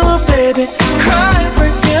you, baby. Cry for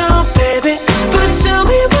you, baby. But tell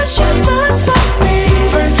me what you've done for me.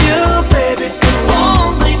 For you, baby,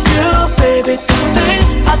 only you, baby. The things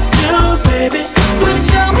I do, baby. But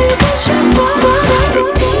tell me what you've done for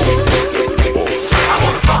me. I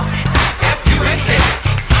wanna fuck F-U-N-K.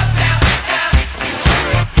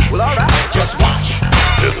 Well, alright, just watch.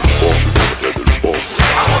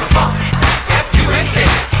 I wanna fuck F-U-N-K.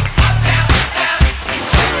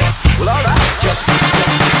 Well, alright, just watch.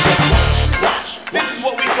 This is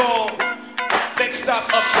what we call next stop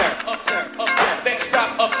uptown. Next stop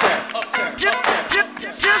uptown.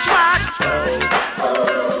 Just watch.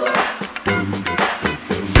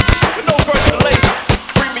 With no further delays,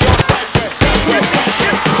 bring me on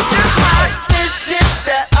Just watch this shit,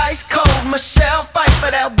 that ice cold. Michelle fight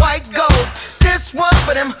for that white gold. This one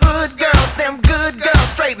for them hood girls, them good girls,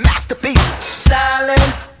 straight masterpieces.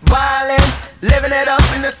 Styling, wildin', living it up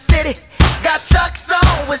in the city. Got Chuck's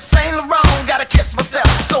on with Saint Laurent. Gotta kiss myself,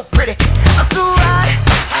 I'm so pretty. I'm too hot.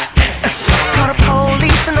 Call the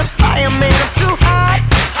police and the fireman. I'm too hot.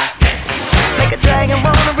 Make a dragon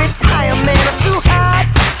wanna retire, man. I'm too hot.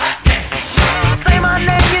 Say my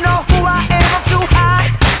name, you know who I am. I'm too hot.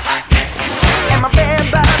 And my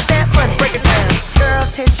band bounce that money. Break it down.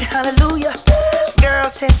 Girls hit you, hallelujah.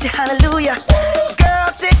 Girls hit you, hallelujah.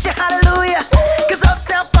 Girls hit you, hallelujah. 'Cause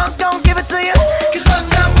Uptown Funk don't give it to you. 'Cause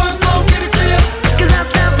Uptown Funk don't give it to you. 'Cause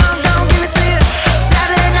Uptown Funk don't give it to you.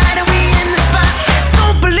 Saturday night and we in the spot.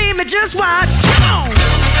 Don't believe me, just watch.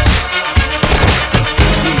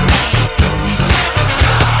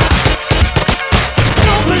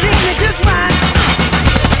 Don't believe me, just watch.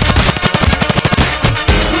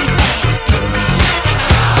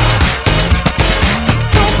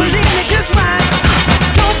 Don't believe me, just watch.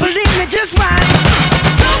 Don't believe me, just watch.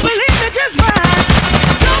 Don't believe me, just watch.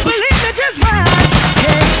 Don't believe me, just watch.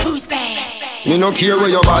 Hey, who's bad? Me no care where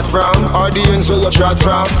you bought from, or the ends where you trot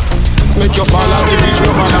from. Make you fall out the beach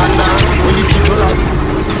over London. When you keep your life.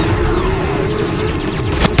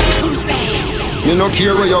 Me no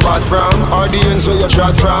care where you bought from, or the ends where you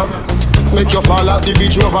trot from. make you fall out the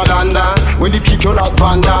beach over London. When they kick you like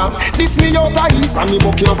Van Damme. This me out of east and me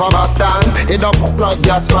book you over Boston. Head up like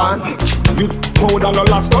gas fan. You hold on no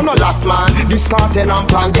last man. This cartel and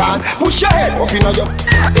plantain. Push your head up in your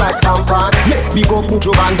like tampon. Make me go put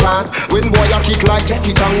your bantan. When boy you kick like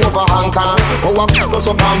Jackie Chan over Hong Kong. Oh I'm close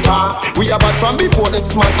up Hampton. We are bad from before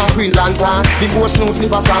next month and Green Lantern. Before Snoop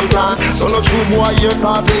Liver Frampton. So no true boy here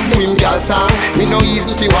party doing girl song. Me no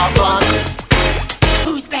easy if you walk on.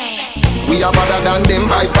 We are better than them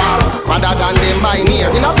by far, better than them by near.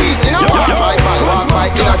 In a piece, in a car, walk by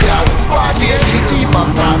in a car. Party is the chief of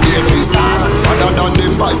staff, here 3 star. Better than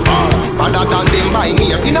them by far, better than them by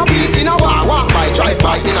near. In a piece, in a walk by, drive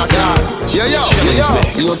by in a car. Yeah, yo.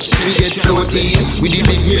 We get floaty, with the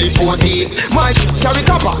big milli 40. My carry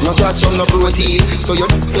copper, no catch from no protein. So your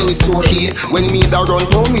is so key. When me da run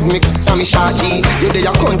home with me, and me short cheese. You dey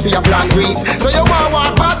a country, a plant weeds. So you want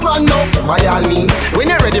walk bad man now, by all means. When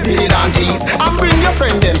you ready, pay it on and bring your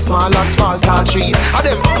friend them small and small tall trees. And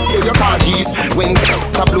them your car G's. When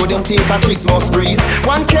blow them think a Christmas breeze.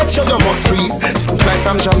 One catch you must freeze. Fly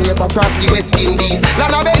from Jamaica across the West Indies.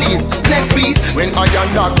 Land of Belize, next please. When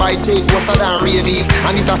iron dog bite take worse than rabies.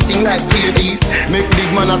 And it a sting like babies. Make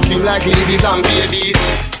big man a scream like ladies and babies.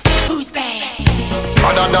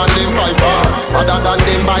 Other than them by far, other than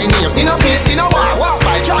them by name. In a piece, in a walk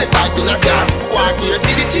by, drive by in a car. Walk here,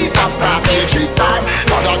 see the chief of staff here 3 star.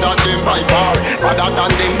 Other than them by far, other than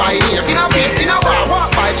them by name. In a piece, in a walk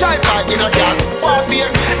by, drive by in a car. Walk here,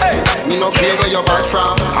 hey. Me no care where you're back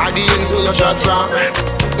from, or the ends where you shot from.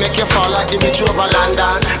 Make you fall like the bitch over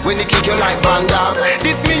London. When they kick you like Van Damme.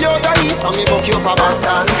 This me out the east, and me book you for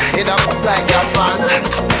Boston. Head up like gas man.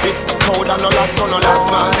 It cold and no last man.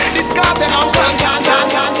 This cartel and can.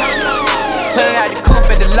 Pulling out the coupe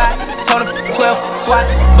at the lot, told him 12 SWAT,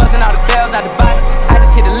 buzzing all the bells out the box. I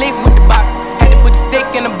just hit a lick with the box, had to put the stick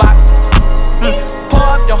in the box. Pour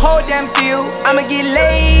up the whole damn seal, I'ma get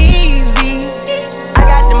lazy. I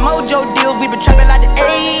got the mojo deals, we been trapping like the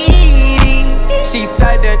 80s. She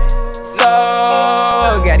said that, so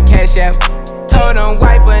got the cash out, told him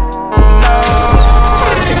wipe it, no.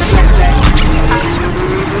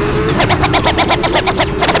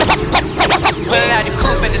 Pulling out the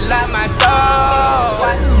coupe at the lot, my door.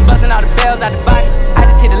 Busting all the bells out the box. I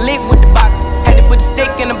just hit a lick with the box. Had to put the stick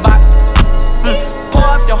in the box. Pour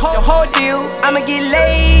up the whole deal. I'ma get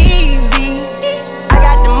lazy. I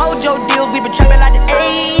got the mojo deals. We been trapping like the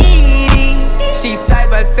 80s. She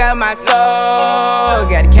cyber sell my soul.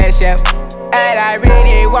 Got the cash out. And I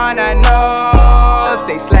really wanna know.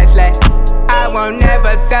 Say slash. I won't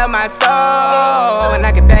never sell my soul. And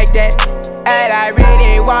I can back that. And I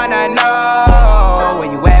really wanna know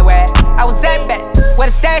where you at, where I was at back, where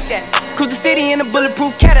the stash at. Cruise the city in a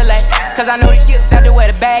bulletproof Cadillac. Cause I know the kids out there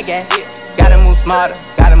where the bag at. Gotta move smarter,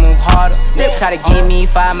 gotta move harder. Try to give me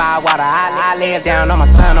 5 mile water. I lay it down on my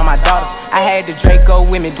son, on my daughter. I had the Draco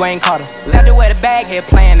with me, Dwayne Carter. Was out there where the bag head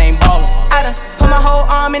playing, ain't ballin'. I done put my whole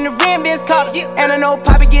arm in the rim, Vince Carter. And I know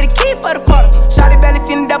Poppy get a key for the quarter. Shawty barely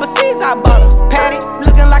seen the double C's, I bought her. Patty,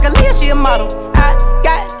 looking like a Leah, she a model. I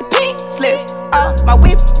got the pink slip, my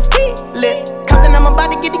whip is keyless. Compton, I'm about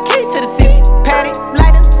to get the key to the city. Patty,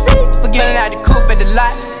 light up the city. Forgetting out the coupe at the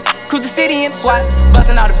lot. Cruise the city in SWAT,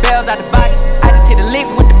 busting all the bells out the box. I just hit a lick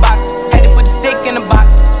with the box, had to put the stick in the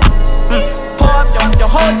box. Pour up the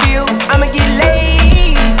whole deal, I'ma get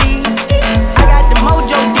lazy. I got the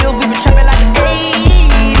mojo deals, we been trapping like the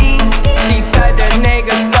 80s. She said the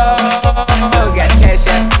nigga so got cash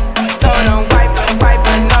out. Told him wipe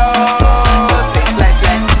no. Say slash.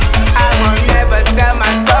 I won't never sell my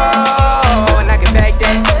soul, and I can back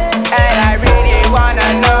that. And I really wanna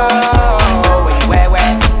know where you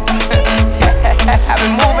at. I've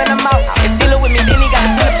been moving them out. And steal it with me, then he got the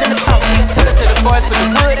Phillips in the pouch. Took her to the forest with the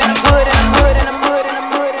wood and the wood and the wood and the wood and the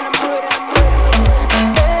wood and the wood.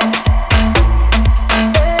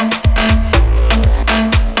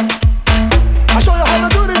 I show you how to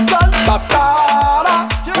do this, son. Ta-ta-da.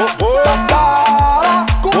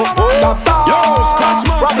 Yo, Scratch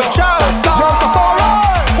Master. From the child. Yo, Safari.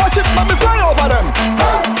 Watch it, let me fly over them.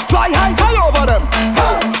 Fly high over them.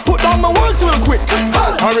 Put down my words real quick.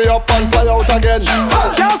 Hurry up and fly out again.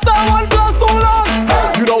 Can't stand one class too long.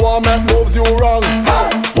 You don't want make moves you wrong.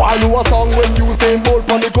 Why do a song with Usain Bolt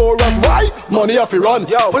on the chorus? Why? Money have to run.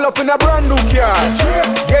 Yo, pull up in a brand new car.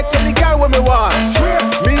 Get any car when me want.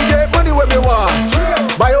 Me get money when me want.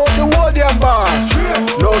 Buy out the whole damn bar.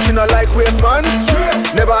 No, she not like waste man.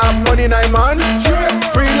 Never have money 9 man.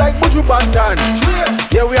 Free like Buju Banton.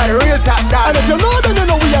 Yeah, we are the real top dog. And if you know, then you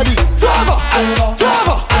know we are the Flavor.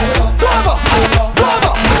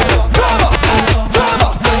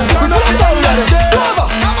 We know the style of it.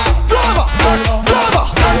 Flavor.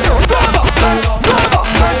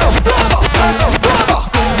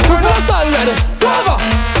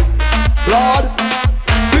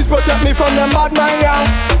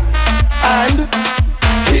 And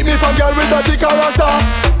keep me from girl with dirty character.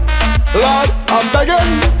 Lord, I'm begging,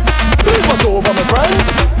 please watch over my friends.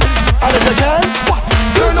 And if you can, what?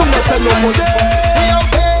 Turn on the send no police. We out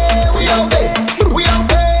there, we out there, we out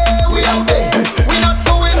there, we out there. We not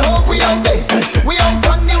going home, we out there. We out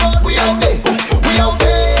on the road, we out there. We out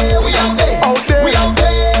there, we out there. We out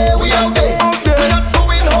there, we out there. We not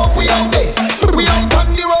going home, we out there. We out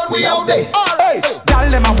on the road, we out there. Hey, y'all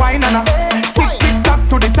them a wine and a tick tick tock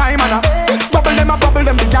to the time and a bubble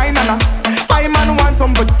them behind and a I man want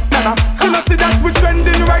some banana. You know see that we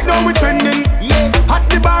trending right now, we trending. Yeah, at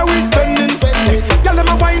the bar we spending. Y'all them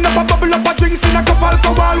a wine up a bubble up a drinks in a cup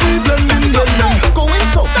alcohol we blending. Going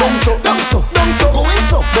so, down so, down so, down so, going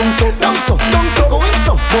so, down so, down so, down so, going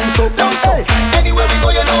so, down so, down so. Anywhere we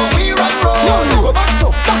go, you know we run roll. Go back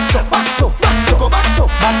so, back so, back so, back so, go back so,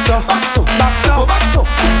 back so, back so, back so, go back so,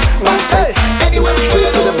 back so. Anywhere we go,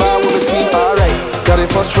 straight to the bar with the team. Alright, got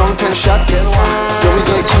it for strong 10 shots. Then we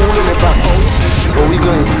going cool in the back. Where we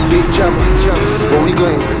going? Big jump. Where we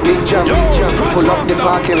going? Big jump. Pull up the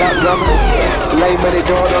parking lot, rum. Light by the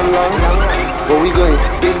door unlock. Where we going?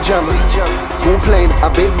 Big jump. Who playing a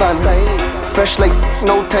big band? Fresh like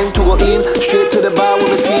no time to go in. Straight to the bar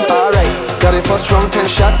with the team. Alright, got it for strong 10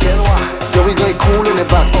 shots. Then we going cool in the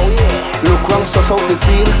back. Look round, suss out the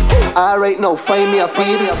scene. Alright now, find me a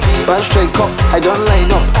feed. Band straight up, I don't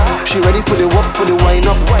line up. She ready for the walk, for the wind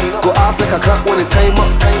up. Go off like a clock when the time up.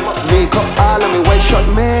 Make up all of me white shot,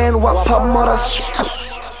 man. What pop mother?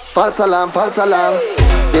 False alarm, false alarm.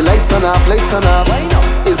 The lights turn off, lights turn off.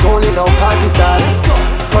 It's only now party start.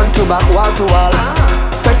 Front to back, wall to wall.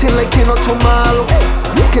 Fetting like you know tomorrow.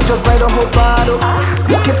 You can just buy the whole bottle.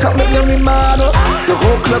 Look it up, make them remodel. The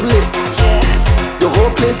whole club lit. The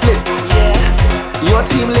whole place lit. Your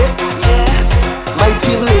team lit. My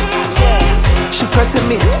team lit. She pressing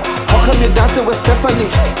me. How come you dancing with Stephanie?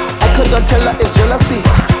 I couldn't tell her it's jealousy.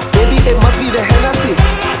 Maybe it must be the Hennessy.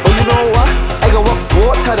 Oh, you know what? I gon' walk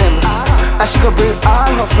both of them. And she gon' bring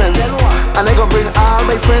all her friends. And I gon' bring all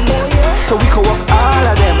my friends. So we can walk all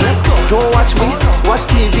of them. Don't watch me, watch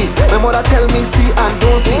TV. My mother tell me see and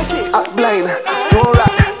don't see. Act blind, don't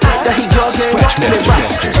rap. That he just ain't walking it back.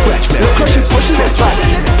 Look how she pushing it back.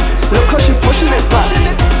 Look how she pushing it back.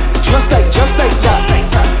 Just like that. Just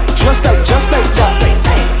like that.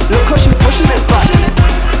 Look how she pushing it back.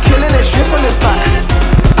 Killing it straight from the back.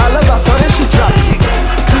 All of a sudden she drops.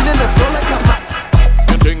 Cleaning the floor like a map.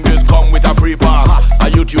 You think this come with a free pass?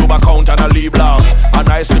 A YouTube account and a lead blast. A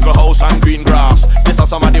nice little house and green grass. These are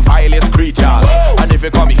some of the vilest creatures. And if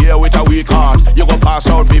you come here with a weak heart, you gon' pass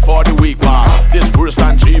out before the week pass. This worse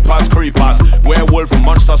than cheapers, creepers, werewolf,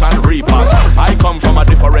 monsters and reapers. I come from a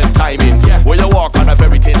different timing, where you walk on a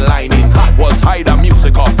very thin lining. Was hide the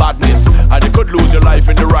music or badness, and you could lose your life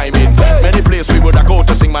in the rhyming. Many places we would go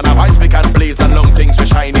to sing, man, have ice pick and blades and long things were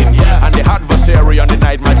shining. And the adversary on the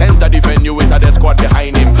night might enter defend you with a death squad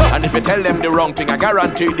behind him. And if you tell them the wrong thing, I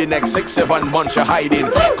guarantee the next 6-7 months you're hiding.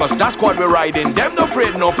 Cause that squad we're riding, them no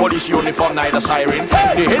afraid, no police uniform, neither siren.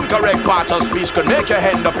 The incorrect part of speech could make you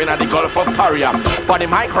end up in the Gulf of Paria. But the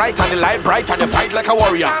mic right and the light bright and you fight like a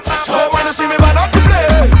warrior. So when you see me burn up the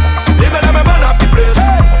place, they may let me burn up the place.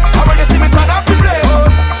 And when you see me turn up the place,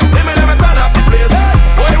 they may let me turn up the place.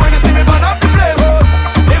 Boy, when you see me burn up the place,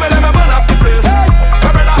 they may let me burn up the place.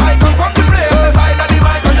 Your brother I come from the place, it's either the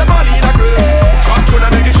mic or your body in a grave. Trump tune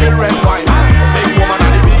and make the children wine. Big woman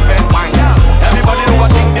and the big men wine. Everybody know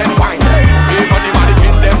what thing them wine. Even the body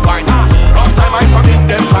in them wine. Rough time I from in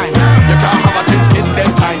them time. You can't have a thin skin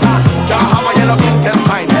them time. Can't have a yellow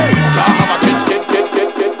intestine. Can't have a thin skin.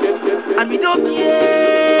 And we don't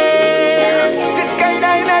care. This kind of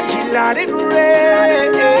energy, let it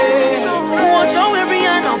rain. Watch how every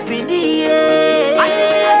hand up in the air.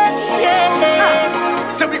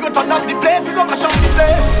 So we go turn up the place, we go mash up the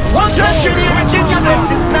place. One country reaching your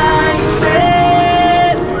set is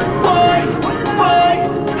niceness. Boy,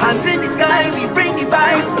 hands in the sky, we bring the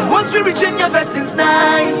vibes. Once we reach in your vet is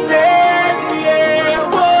niceness.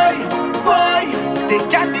 Yeah, boy, they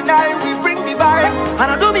can't deny we bring the vibes.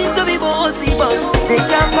 And I don't mean to be bossy, but they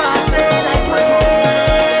can party like we.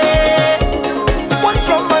 One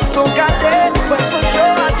from one so goddamn, but for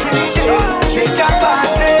sure I treat it. They can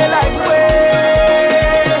party like we.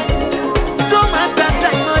 Don't matter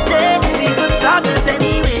time or day, we could start it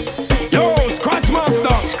anyway. Yo, Scratch Master.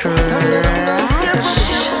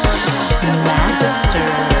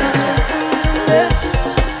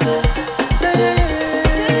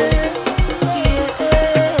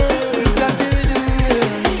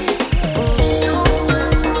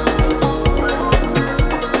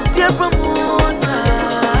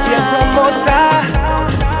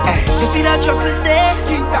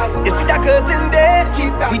 there. You see that curtain there?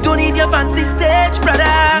 We don't need your fancy stage,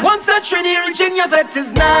 brother. Once a Trini reach in your vet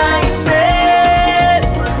is niceness.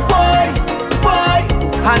 Boy, boy,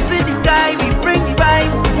 hands in the sky, we bring the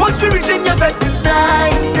vibes. Once we reach in your vet is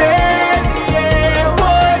niceness. Yeah,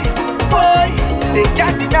 boy, boy, they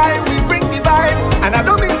can't deny we bring the vibes. And I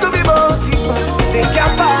don't mean to be bossy, but they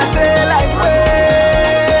can't party like we.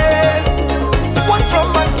 One from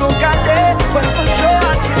Mansoka there, but for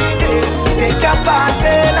sure Trini, they can't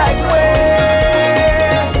party like we.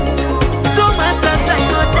 Don't matter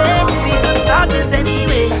time or day, we can start it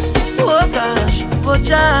anyway. Oh gosh,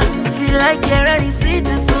 Bocha, feel like you're ready,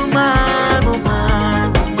 sweetest woman, oh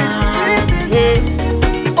man, oh man. Yeah.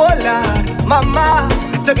 Oh Lord, mama,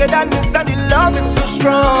 togetherness and the love it's so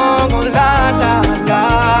strong, oh Lord, Lord,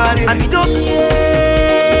 Lord. And we don't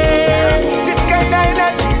care, this kind of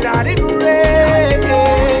energy, Lord, it great.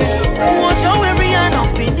 Watch how every hand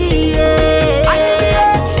up in the air.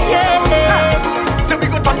 Yeah. So we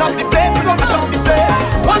go turn up the place, we go mash up the place.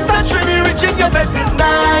 Once a Trini reach in your vet is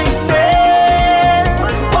niceness.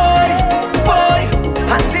 Boy, boy,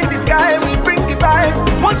 hands in the sky, we bring the vibes.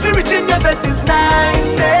 Once we reach in your vet is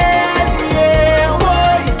niceness. Yeah,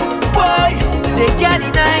 boy, boy, they can't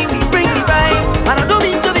deny we bring the vibes. And I don't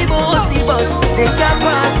mean to be bossy, but they can't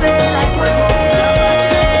party like we.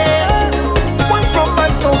 One from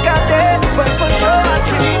Mansoka there, but for sure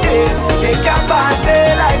Trinity, they can't party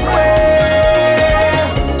like we.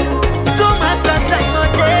 Don't matter time or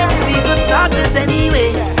day, we could start it anyway.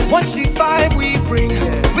 Watch the vibe we bring,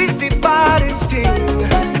 with the baddest thing.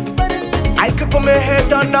 I could put my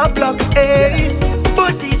head on a block, eh?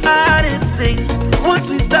 But the hardest thing, once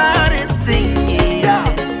we start this thing, yeah,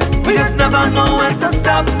 we just never know when to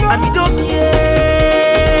stop, and we don't care.